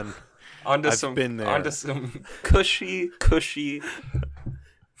 man. onto I've some been there. onto some cushy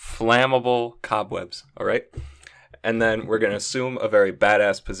flammable cobwebs, all right? And then we're going to assume a very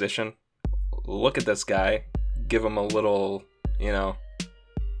badass position. Look at this guy, give him a little, little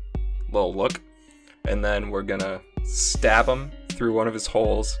look, and then we're going to stab him through one of his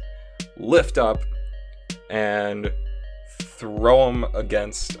holes, lift up, and throw him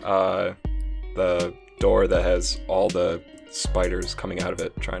against the door that has all the spiders coming out of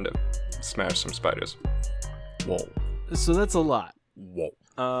it, trying to smash some spiders. Whoa. So that's a lot. Whoa.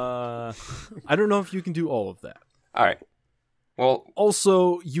 I don't know if you can do all of that. All right. Well,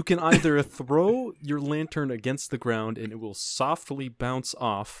 Also, you can either throw your lantern against the ground and it will softly bounce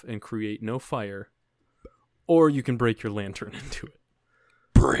off and create no fire, or you can break your lantern into it.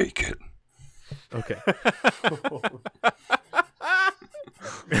 break it. Okay.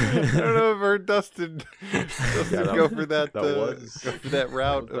 I don't know if I've heard Dustin go for that That go for that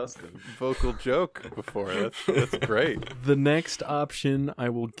route of Dustin. vocal joke before. That's great. The next option I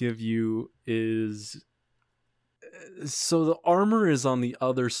will give you is, so the armor is on the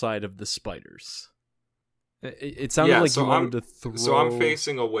other side of the spiders. It sounded like you wanted to throw. So I'm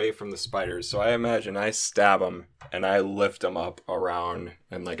facing away from the spiders. So I imagine I stab them and I lift them up around,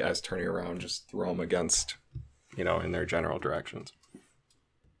 and like as turning around, just throw them against, in their general directions.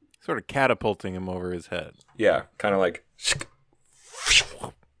 Sort of catapulting him over his head. Yeah, kind of like.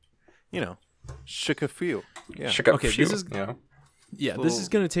 Shook a few. Yeah. Okay, this is this is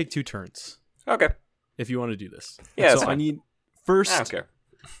gonna take 2 turns Okay. if you want to do this. Yeah, so I need first. I don't care.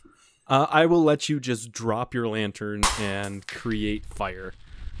 I will let you just drop your lantern and create fire.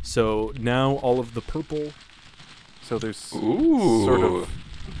 So now all of the purple. So there's Ooh. sort of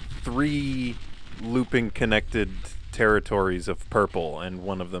 3 looping connected territories of purple, and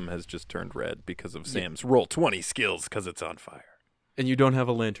one of them has just turned red because of Sam's roll 20 skills because it's on fire. And you don't have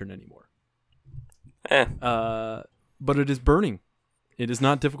a lantern anymore. Eh. But it is burning. It is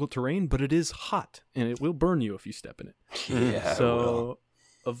not difficult terrain, but it is hot, and it will burn you if you step in it. Yeah. So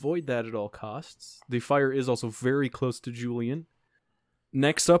avoid that at all costs. The fire is also very close to Julian.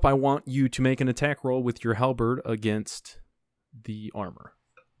 Next up, I want you to make an attack roll with your halberd against the armor.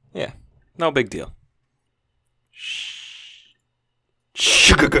 Yeah. No big deal.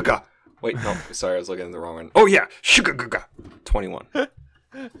 Shugagaga. Wait, no. Sorry, I was looking at the wrong one. Oh, yeah. Shugagaga. 21.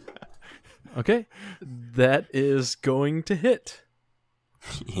 Okay. That is going to hit.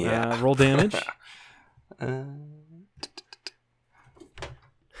 Yeah. Roll damage.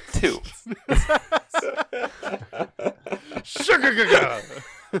 2.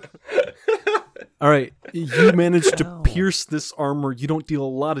 All right. You managed to pierce this armor. You don't deal a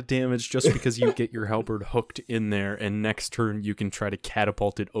lot of damage just because you get your halberd hooked in there, and next turn you can try to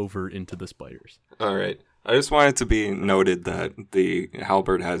catapult it over into the spiders. All right. I just wanted to be noted that the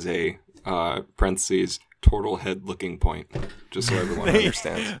halberd has a parentheses total head looking point, just so everyone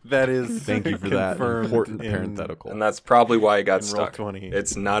understands. That is Thank you for that confirmed important in- parenthetical. And that's probably why I got in roll stuck. 20.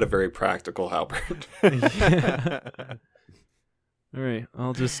 It's not a very practical halberd. All right,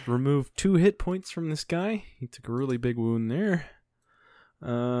 I'll just remove 2 hit points from this guy. He took a really big wound there.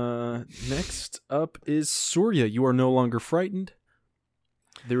 Next up is Surya. You are no longer frightened.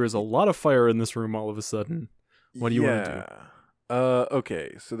 There is a lot of fire in this room all of a sudden. What do you want to do?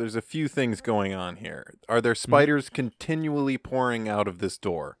 Okay, so there's a few things going on here. Are there spiders continually pouring out of this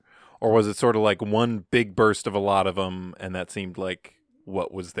door? Or was it sort of like one big burst of a lot of them, and that seemed like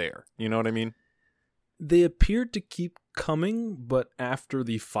what was there? You know what I mean? They appeared to keep coming, but after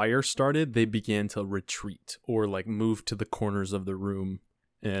the fire started, they began to retreat or like move to the corners of the room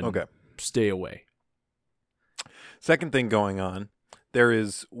and stay away. Second thing going on, there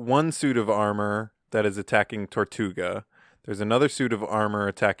is one suit of armor that is attacking Tortuga. There's another suit of armor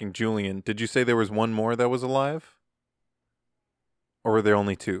attacking Julian. Did you say there was one more that was alive? Or were there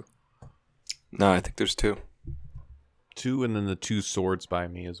only 2? No, I think there's 2. 2, and then the 2 swords by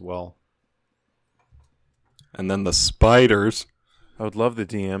me as well. And then the spiders. I would love the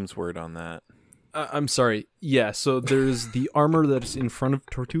DM's word on that. I'm sorry. Yeah, so there's the armor that's in front of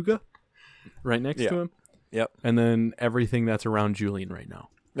Tortuga, right next to him. Yep. And then everything that's around Julian right now.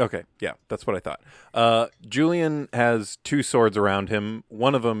 Okay, yeah, that's what I thought. Julian has 2 swords around him.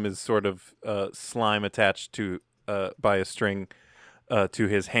 One of them is sort of slime attached to by a string to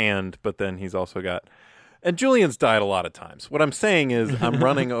his hand, but then he's also got... And Julian's died a lot of times. What I'm saying is I'm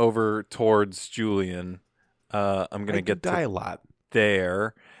running over towards Julian. I'm going to get die to a lot.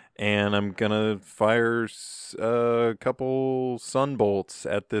 there, and I'm going to fire a couple sunbolts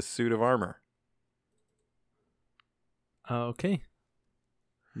at this suit of armor. Okay.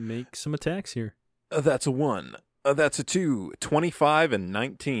 Make some attacks here. That's a 1. That's a 2. 25 and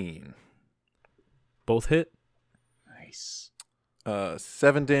 19. Both hit. Nice.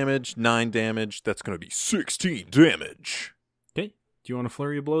 7 damage, 9 damage. That's going to be 16 damage. Okay. Do you want a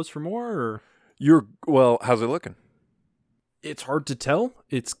flurry of blows for more, or? Well, how's it looking? It's hard to tell.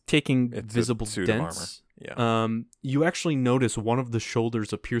 It's taking It's a visible suit of dents. Yeah. You actually notice one of the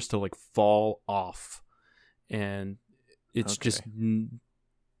shoulders appears to like fall off, and it's Okay. just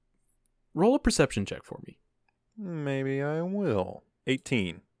roll a perception check for me. Maybe I will.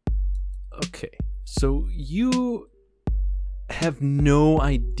 18. Okay, so you have no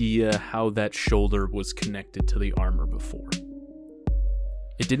idea how that shoulder was connected to the armor before.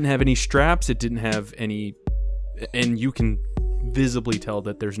 It didn't have any straps. It didn't have any, and you can visibly tell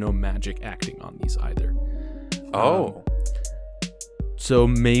that there's no magic acting on these either. Oh. So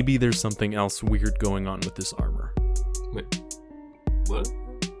maybe there's something else weird going on with this armor. Wait. What?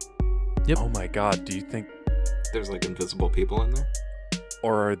 Yep. Oh my god, do you think... There's like invisible people in there.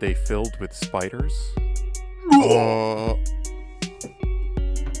 Or are they filled with spiders? No.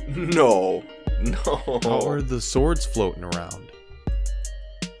 How are the swords floating around?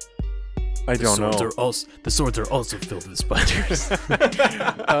 I don't know. The swords are also filled with spiders.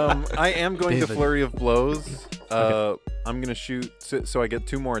 I am going to David. flurry of blows. Okay. I'm going to shoot, so I get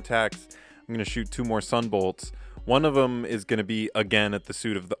 2 more attacks. I'm going to shoot 2 more sunbolts. One of them is going to be, again, at the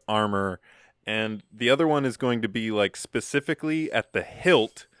suit of the armor. And the other one is going to be, like, specifically at the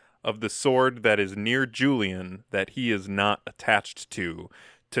hilt of the sword that is near Julian that he is not attached to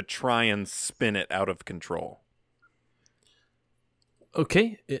try and spin it out of control.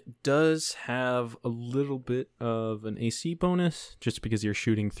 Okay, it does have a little bit of an AC bonus, just because you're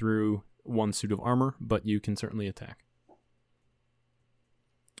shooting through one suit of armor, but you can certainly attack.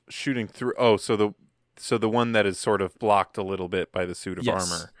 Shooting through... Oh, so the one that is sort of blocked a little bit by the suit of Yes.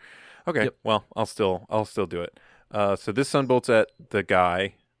 armor. Okay, Yep. well, I'll still do it. So this sunbolt's at the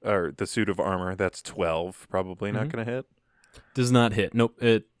guy, or the suit of armor. That's 12. Probably not Mhm. going to hit. Does not hit. Nope,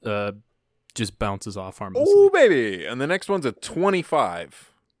 it just bounces off harmlessly. Oh, baby! And the next one's a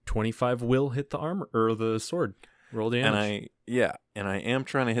 25. 25 will hit the armor, or the sword. Roll damage. And I am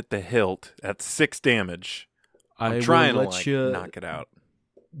trying to hit the hilt at 6 damage. I I'm trying will to, let like, you knock it out.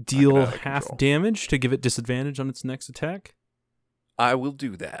 deal out of half control. damage to give it disadvantage on its next attack. I will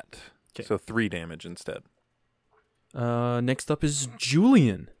do that. 'Kay. So 3 damage instead. Next up is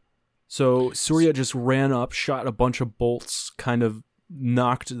Julian. So Surya just ran up, shot a bunch of bolts, kind of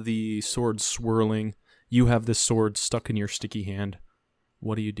knocked the sword swirling. You have this sword stuck in your sticky hand.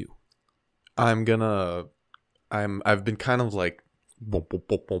 What do you do? I've been kind of like, boom, boom,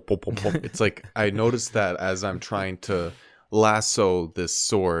 boom, boom, boom, boom, boom. It's like I noticed that as I'm trying to lasso this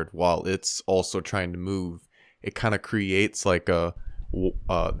sword while it's also trying to move, it kind of creates like a,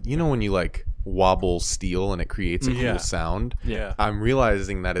 when you like wobble steel and it creates a Yeah. cool sound. Yeah. I'm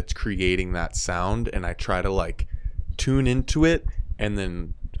realizing that it's creating that sound, and I try to like tune into it, and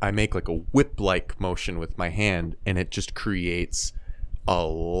then I make like a whip-like motion with my hand, and it just creates a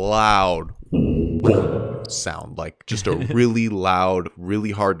loud sound, like just a really loud,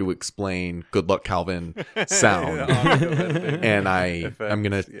 really hard to explain, good luck Calvin sound. And I'm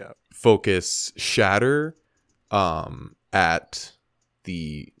gonna focus shatter at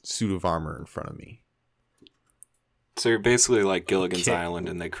the suit of armor in front of me. So you're basically like Gilligan's Okay. Island,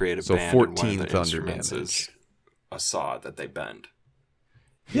 and they create a So band, and one 14 of the thunder instruments damage. is a saw that they bend.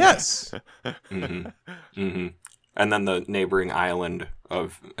 Yes. And then the neighboring island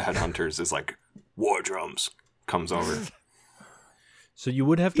of headhunters is like war drums comes over. So you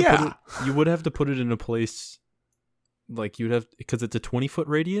would have to Yeah. put it in a place like you'd have, because it's a 20-foot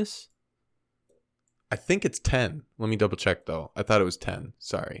radius. I think it's 10. Let me double check though. I thought it was 10.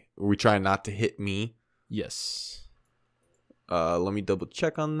 Sorry. Were we trying not to hit me? Yes, Let me double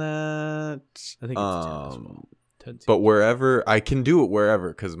check on that. I think it's 10 as well. 10 But wherever I can do it wherever,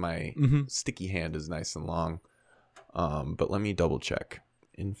 because my Mhm. sticky hand is nice and long. But let me double check.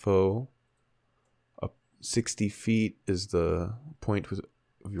 Info. Up 60 feet is the point of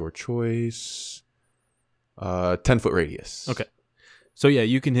your choice. 10-foot radius. Okay. So yeah,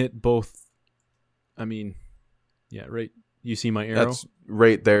 you can hit both. I mean, yeah, right. You see my arrow? That's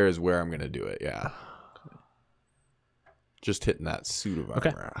right there is where I'm gonna do it. Yeah. Just hitting that suit of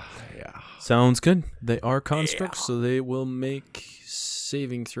armor. Okay. Yeah. Sounds good. They are constructs, so they will make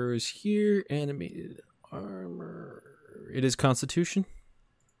saving throws here. Animated armor. It is Constitution.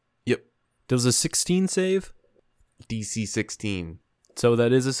 Yep. Does a 16 save? DC 16. So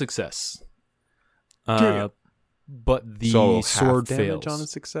that is a success. But the So sword half damage fails. on a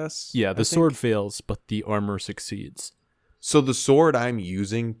success. Yeah, I the think? sword fails, but the armor succeeds. So the sword I'm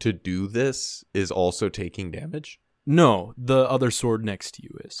using to do this is also taking damage. No, the other sword next to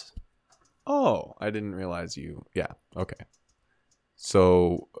you is. Oh, I didn't realize you. Yeah. Okay.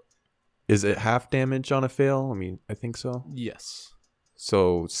 So, is it half damage on a fail? I mean, I think so. Yes.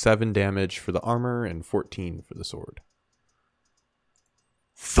 So 7 damage for the armor and 14 for the sword.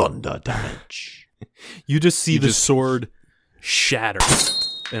 Thunder damage. You just see You the just- sword shatter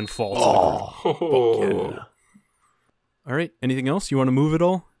and fall. to the ground. Oh. All right. Anything else? You want to move at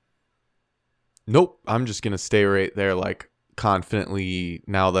all? Nope. I'm just gonna stay right there, like confidently.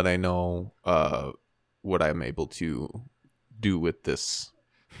 Now that I know what I'm able to do with this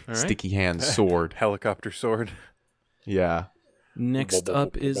All right. sticky hand sword. Helicopter sword. Yeah. Next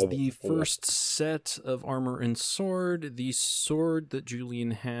up is the first set of armor and sword. The sword that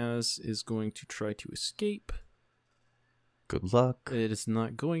Julian has is going to try to escape. Good luck. It is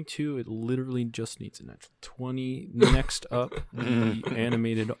not going to. It literally just needs a natural 20. Next up, the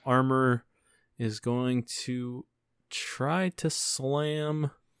animated armor is going to try to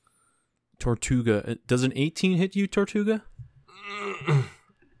slam Tortuga. Does an 18 hit you, Tortuga?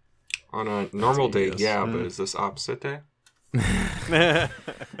 On a normal day, yeah, but is this opposite day? It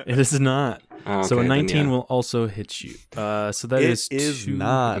is not. Oh, So a okay, 19 then, yeah. will also hit you. So that is two.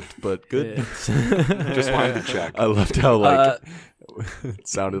 not, but good. Just wanted to check. I loved how it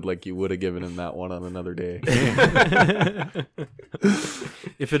sounded like you would have given him that one on another day.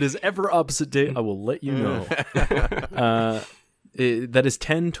 If it is ever opposite day, I will let you know. That is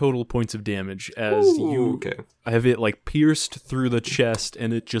 10 total points of damage as you have it like pierced through the chest,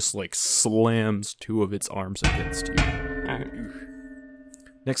 and it just like slams two of its arms against you. Alright.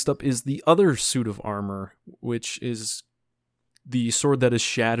 Next up is the other suit of armor, which is the sword that is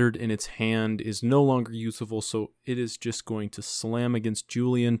shattered in its hand is no longer usable, so it is just going to slam against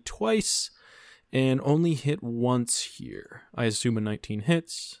Julian twice and only hit once here. I assume a 19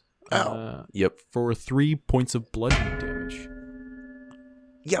 hits. Yep. For 3 points of bludgeoning damage.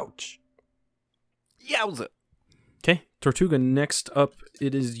 Youch. Yowza. Okay, Tortuga, next up,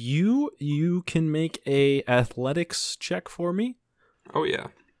 it is you. You can make a athletics check for me. Oh, yeah.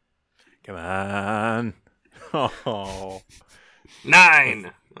 Come on. Oh.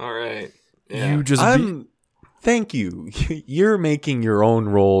 9! All right. Yeah. You just Thank you. You're making your own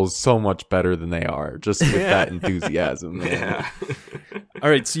rolls so much better than they are, just with that enthusiasm. Man. Yeah. All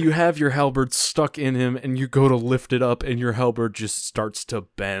right, so you have your halberd stuck in him, and you go to lift it up, and your halberd just starts to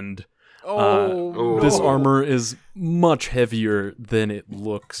bend. This armor is much heavier than it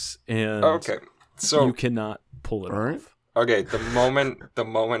looks, and Okay. So you cannot pull it Alright. off. okay, the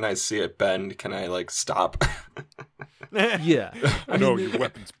moment I see it bend, can I like stop? Yeah, I No, mean, your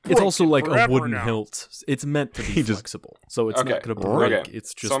weapon's it's also broken like a forever wooden now. hilt. It's meant to be He just- flexible, so it's not Okay, going to break. okay.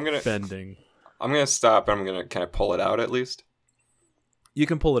 It's So just I'm gonna- bending. I'm gonna stop and can I pull it out at least? You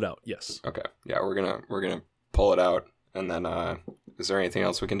can pull it out. Yes. Okay. Yeah, we're gonna pull it out, and then is there anything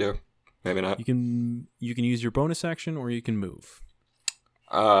else we can do? Maybe not. You can use your bonus action, or you can move.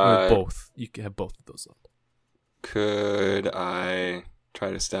 Or Uh, both. You can have both of those left. could I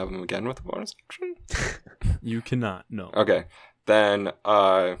try to stab him again with a bonus action? You cannot. No. Okay. Then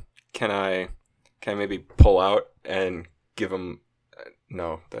can I maybe pull out and give him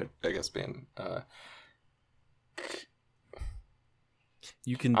no, that I guess being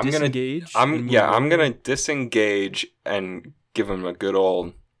You can I'm gonna- disengage. and move I'm over. gonna disengage and give him a good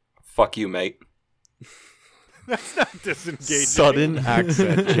old fuck you, mate. That's not disengaging. Sudden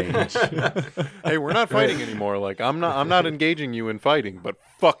accent change. Hey, we're not fighting anymore. Like I'm not engaging you in fighting, but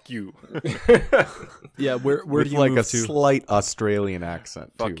fuck you. Yeah, where With do you like move a to? slight Australian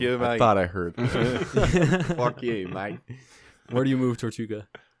accent. Fuck too. you, I mate. thought I heard that. Fuck you, mate. Where do you move, Tortuga?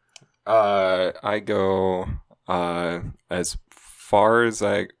 I go as far as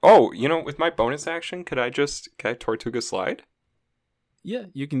I. Oh, with my bonus action, can I Tortuga slide? Yeah,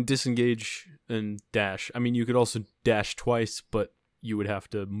 you can disengage and dash. I mean, you could also dash twice, but you would have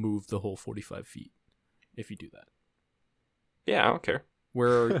to move the whole 45 feet if you do that. Yeah, I don't care.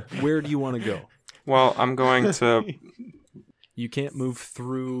 Where do you want to go? Well, I'm going to. You can't move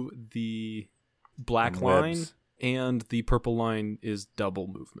through the black And line, webs. and the purple line is double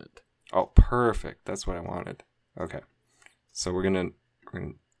movement. Oh, perfect. That's what I wanted. Okay, so we're gonna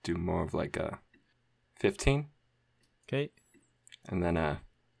do more of like a 15, Okay? and then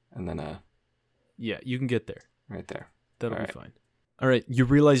Yeah, you can get there. right there. That'll All be right. fine. All right, you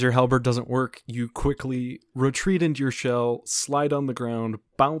realize your halberd doesn't work. You quickly retreat into your shell, slide on the ground,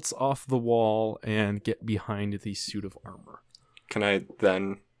 bounce off the wall, and get behind the suit of armor. Can I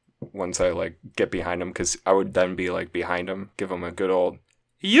then, once I like get behind him, because I would then be like behind him, give him a good old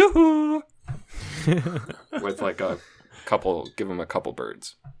yoo-hoo with like give him a couple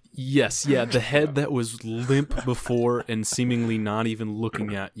birds. Yes, yeah, the head that was limp before and seemingly not even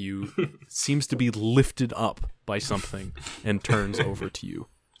looking at you seems to be lifted up by something and turns over to you.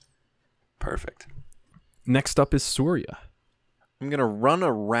 Perfect. Next up is Surya. I'm gonna run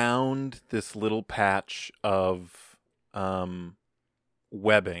around this little patch of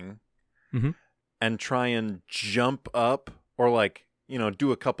webbing Mhm. and try and jump up, or like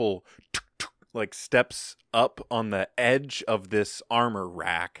do a couple like steps up on the edge of this armor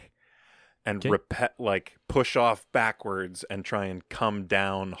rack and Okay. push off backwards and try and come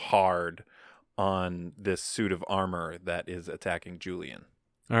down hard on this suit of armor that is attacking Julian.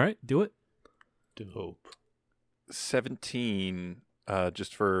 All right, do it. Dope. 17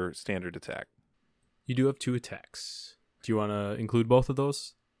 just for standard attack. You do have 2 attacks. Do you want to include both of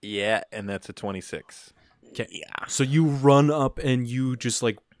those? Yeah, and that's a 26. Okay. Yeah. So you run up and you just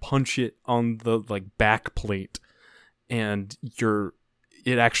like punch it on the like back plate, and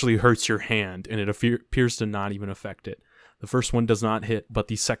it actually hurts your hand, and it appears to not even affect it. The first one does not hit, but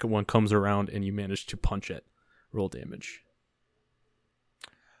the second one comes around and you manage to punch it. Roll damage.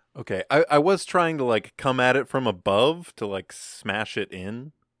 Okay, I was trying to like come at it from above to like smash it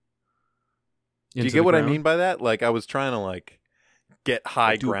in. Do you get what I mean by that? Like I was trying to like get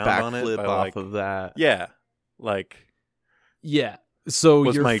high ground on it by off like of that. yeah, like Yeah. So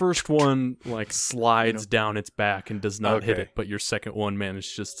Was your my- first one like slides down its back and does not hit Okay. it, but your second one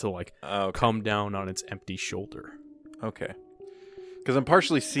manages to like okay. come down on its empty shoulder. Okay. Because I'm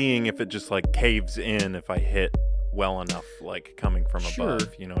partially seeing if it just like caves in if I hit well enough, like coming from Sure.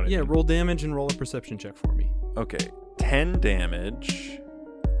 above. You know what I Yeah, mean? roll damage and roll a perception check for me. Okay. 10 damage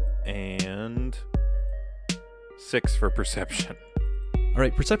and 6 for perception. All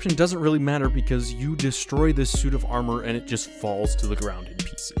right, perception doesn't really matter because you destroy this suit of armor and it just falls to the ground in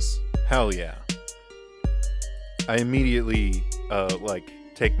pieces. Hell yeah. I immediately like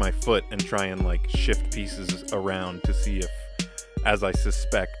take my foot and try and like shift pieces around to see if, as I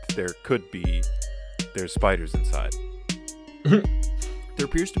suspect, there's spiders inside. There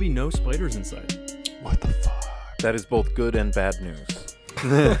appears to be no spiders inside. What the fuck? That is both good and bad news.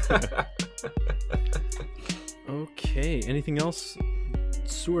 Okay, anything else?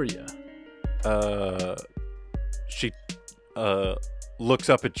 Surya. She looks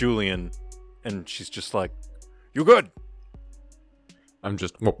up at Julian and she's just like, "You good?" I'm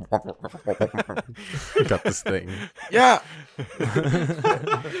just got this thing. Yeah.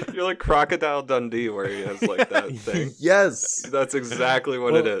 You're like Crocodile Dundee, where he has like that thing. Yes. That's exactly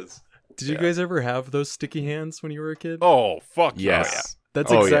what it is. Did you guys ever have those sticky hands when you were a kid? Oh, fuck Yes. That's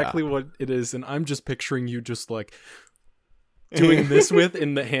Oh, exactly what it is, and I'm just picturing you just like doing this with,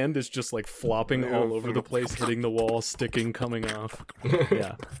 and the hand is just like flopping all over the place, hitting the wall, sticking, coming off.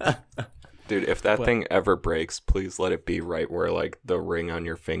 Yeah. Dude, if that thing ever breaks, please let it be right where like the ring on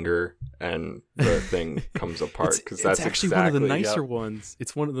your finger and the thing comes apart, because that's it's actually exactly, one of the nicer yep. ones.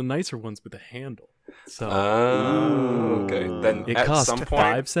 It's one of the nicer ones with a handle. So Oh, okay. Then it at cost some point,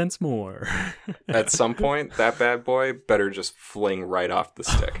 5 cents more. at some point, that bad boy better just fling right off the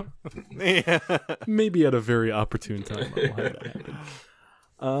stick. Maybe at a very opportune time. I'll have that happen.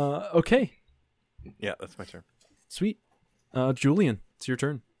 Okay, Yeah, that's my turn. sweet. Julian, it's your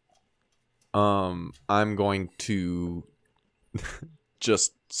turn. I'm going to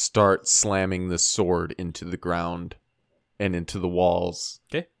just start slamming this sword into the ground and into the walls.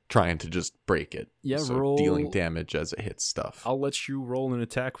 Okay. Trying to just break it. Yeah, so roll- dealing damage as it hits stuff. I'll let you roll an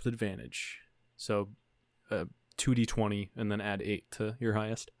attack with advantage. So 2d20 and then add 8 to your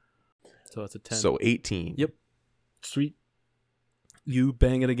highest. So that's a 10. So 18. Yep. Sweet. You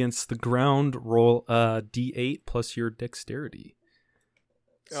bang it against the ground, roll d8 plus your dexterity.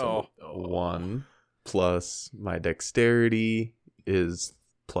 So 1 plus my dexterity is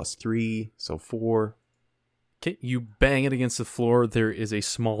plus 3, so 4. Okay, you bang it against the floor. There is a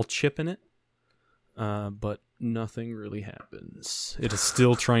small chip in it, but nothing really happens. It is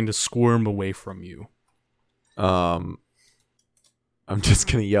still trying to squirm away from you. I'm just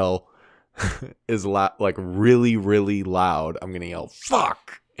gonna yell like really, really loud. I'm gonna yell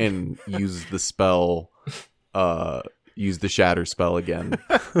 "fuck" and use the spell. Use the shatter spell again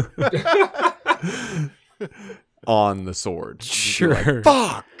on the sword. Just be like, Sure.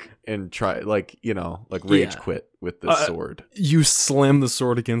 fuck, and try like rage Yeah. quit with the sword. You slam the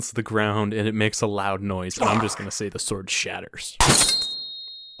sword against the ground, and it makes a loud noise. And I'm just gonna say the sword shatters.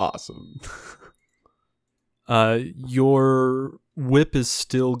 Awesome. Your whip is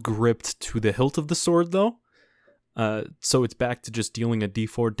still gripped to the hilt of the sword, though. So it's back to just dealing a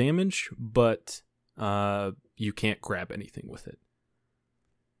d4 damage, but you can't grab anything with it.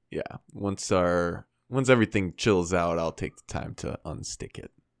 Yeah. Once everything chills out, I'll take the time to unstick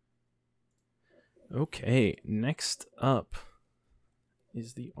it. Okay, next up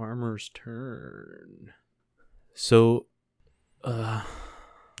is the armor's turn. So,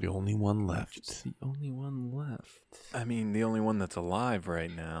 The only one it's left. the only one left. I mean, the only one that's alive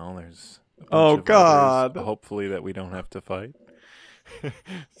right now. There's a bunch Oh, of others, God. hopefully that we don't have to fight.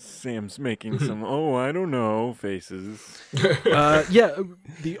 Sam's making some I don't know faces. Yeah,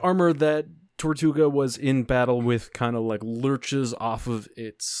 the armor that Tortuga was in battle with kind of like lurches off of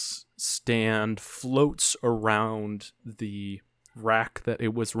its stand, floats around the rack that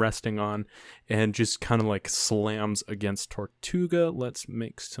it was resting on, and just kind of like slams against Tortuga. Let's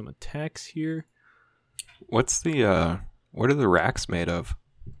make some attacks here. What are the racks made of?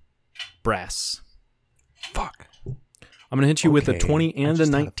 Brass. Fuck. I'm going to hit you with a Okay, 20 I and a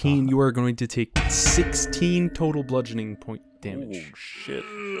just had a 19. thought. You are going to take 16 total bludgeoning point damage. Oh shit!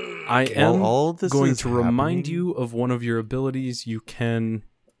 I While am all this going is to remind happening- you of one of your abilities. You can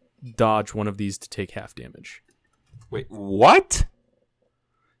dodge one of these to take half damage. Wait, what?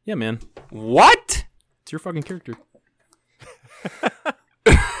 Yeah, man. What? It's your fucking character.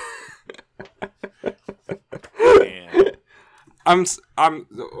 Man.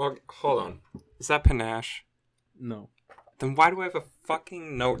 Hold on. Is that panache? No. Then why do I have a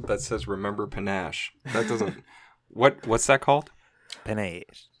fucking note that says remember panache? That doesn't. What's that called?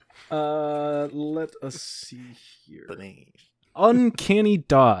 Panache. Let us see here. Panache. Uncanny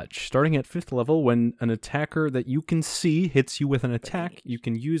dodge. Starting at 5th level, when an attacker that you can see hits you with an attack, you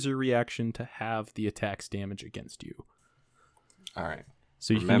can use a reaction to have the attack's damage against you. All right.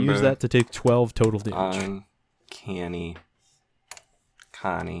 So you can Remember, use that to take 12 total damage. Uncanny.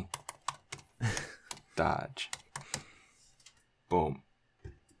 Connie. Dodge. Boom.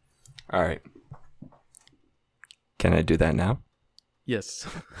 All right. Can I do that now? Yes.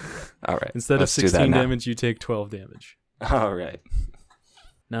 All right. Instead let's of do that 16 now. damage, you take 12 damage. All right.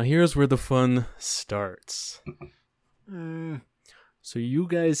 Now here's where the fun starts. So you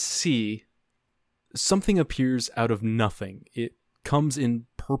guys see something appears out of nothing. It comes in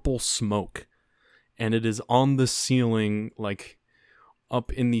purple smoke, and it is on the ceiling, like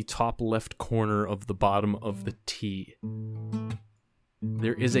up in the top left corner of the bottom of the T.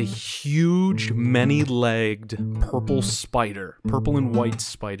 There is a huge, many-legged purple spider, purple and white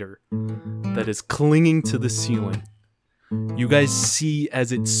spider, that is clinging to the ceiling. You guys see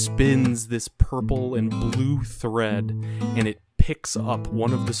as it spins this purple and blue thread, and it picks up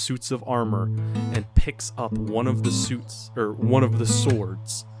one of the suits of armor and picks up one of the swords.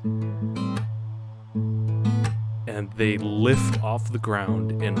 And they lift off the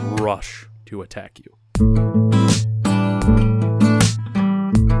ground and rush to attack you.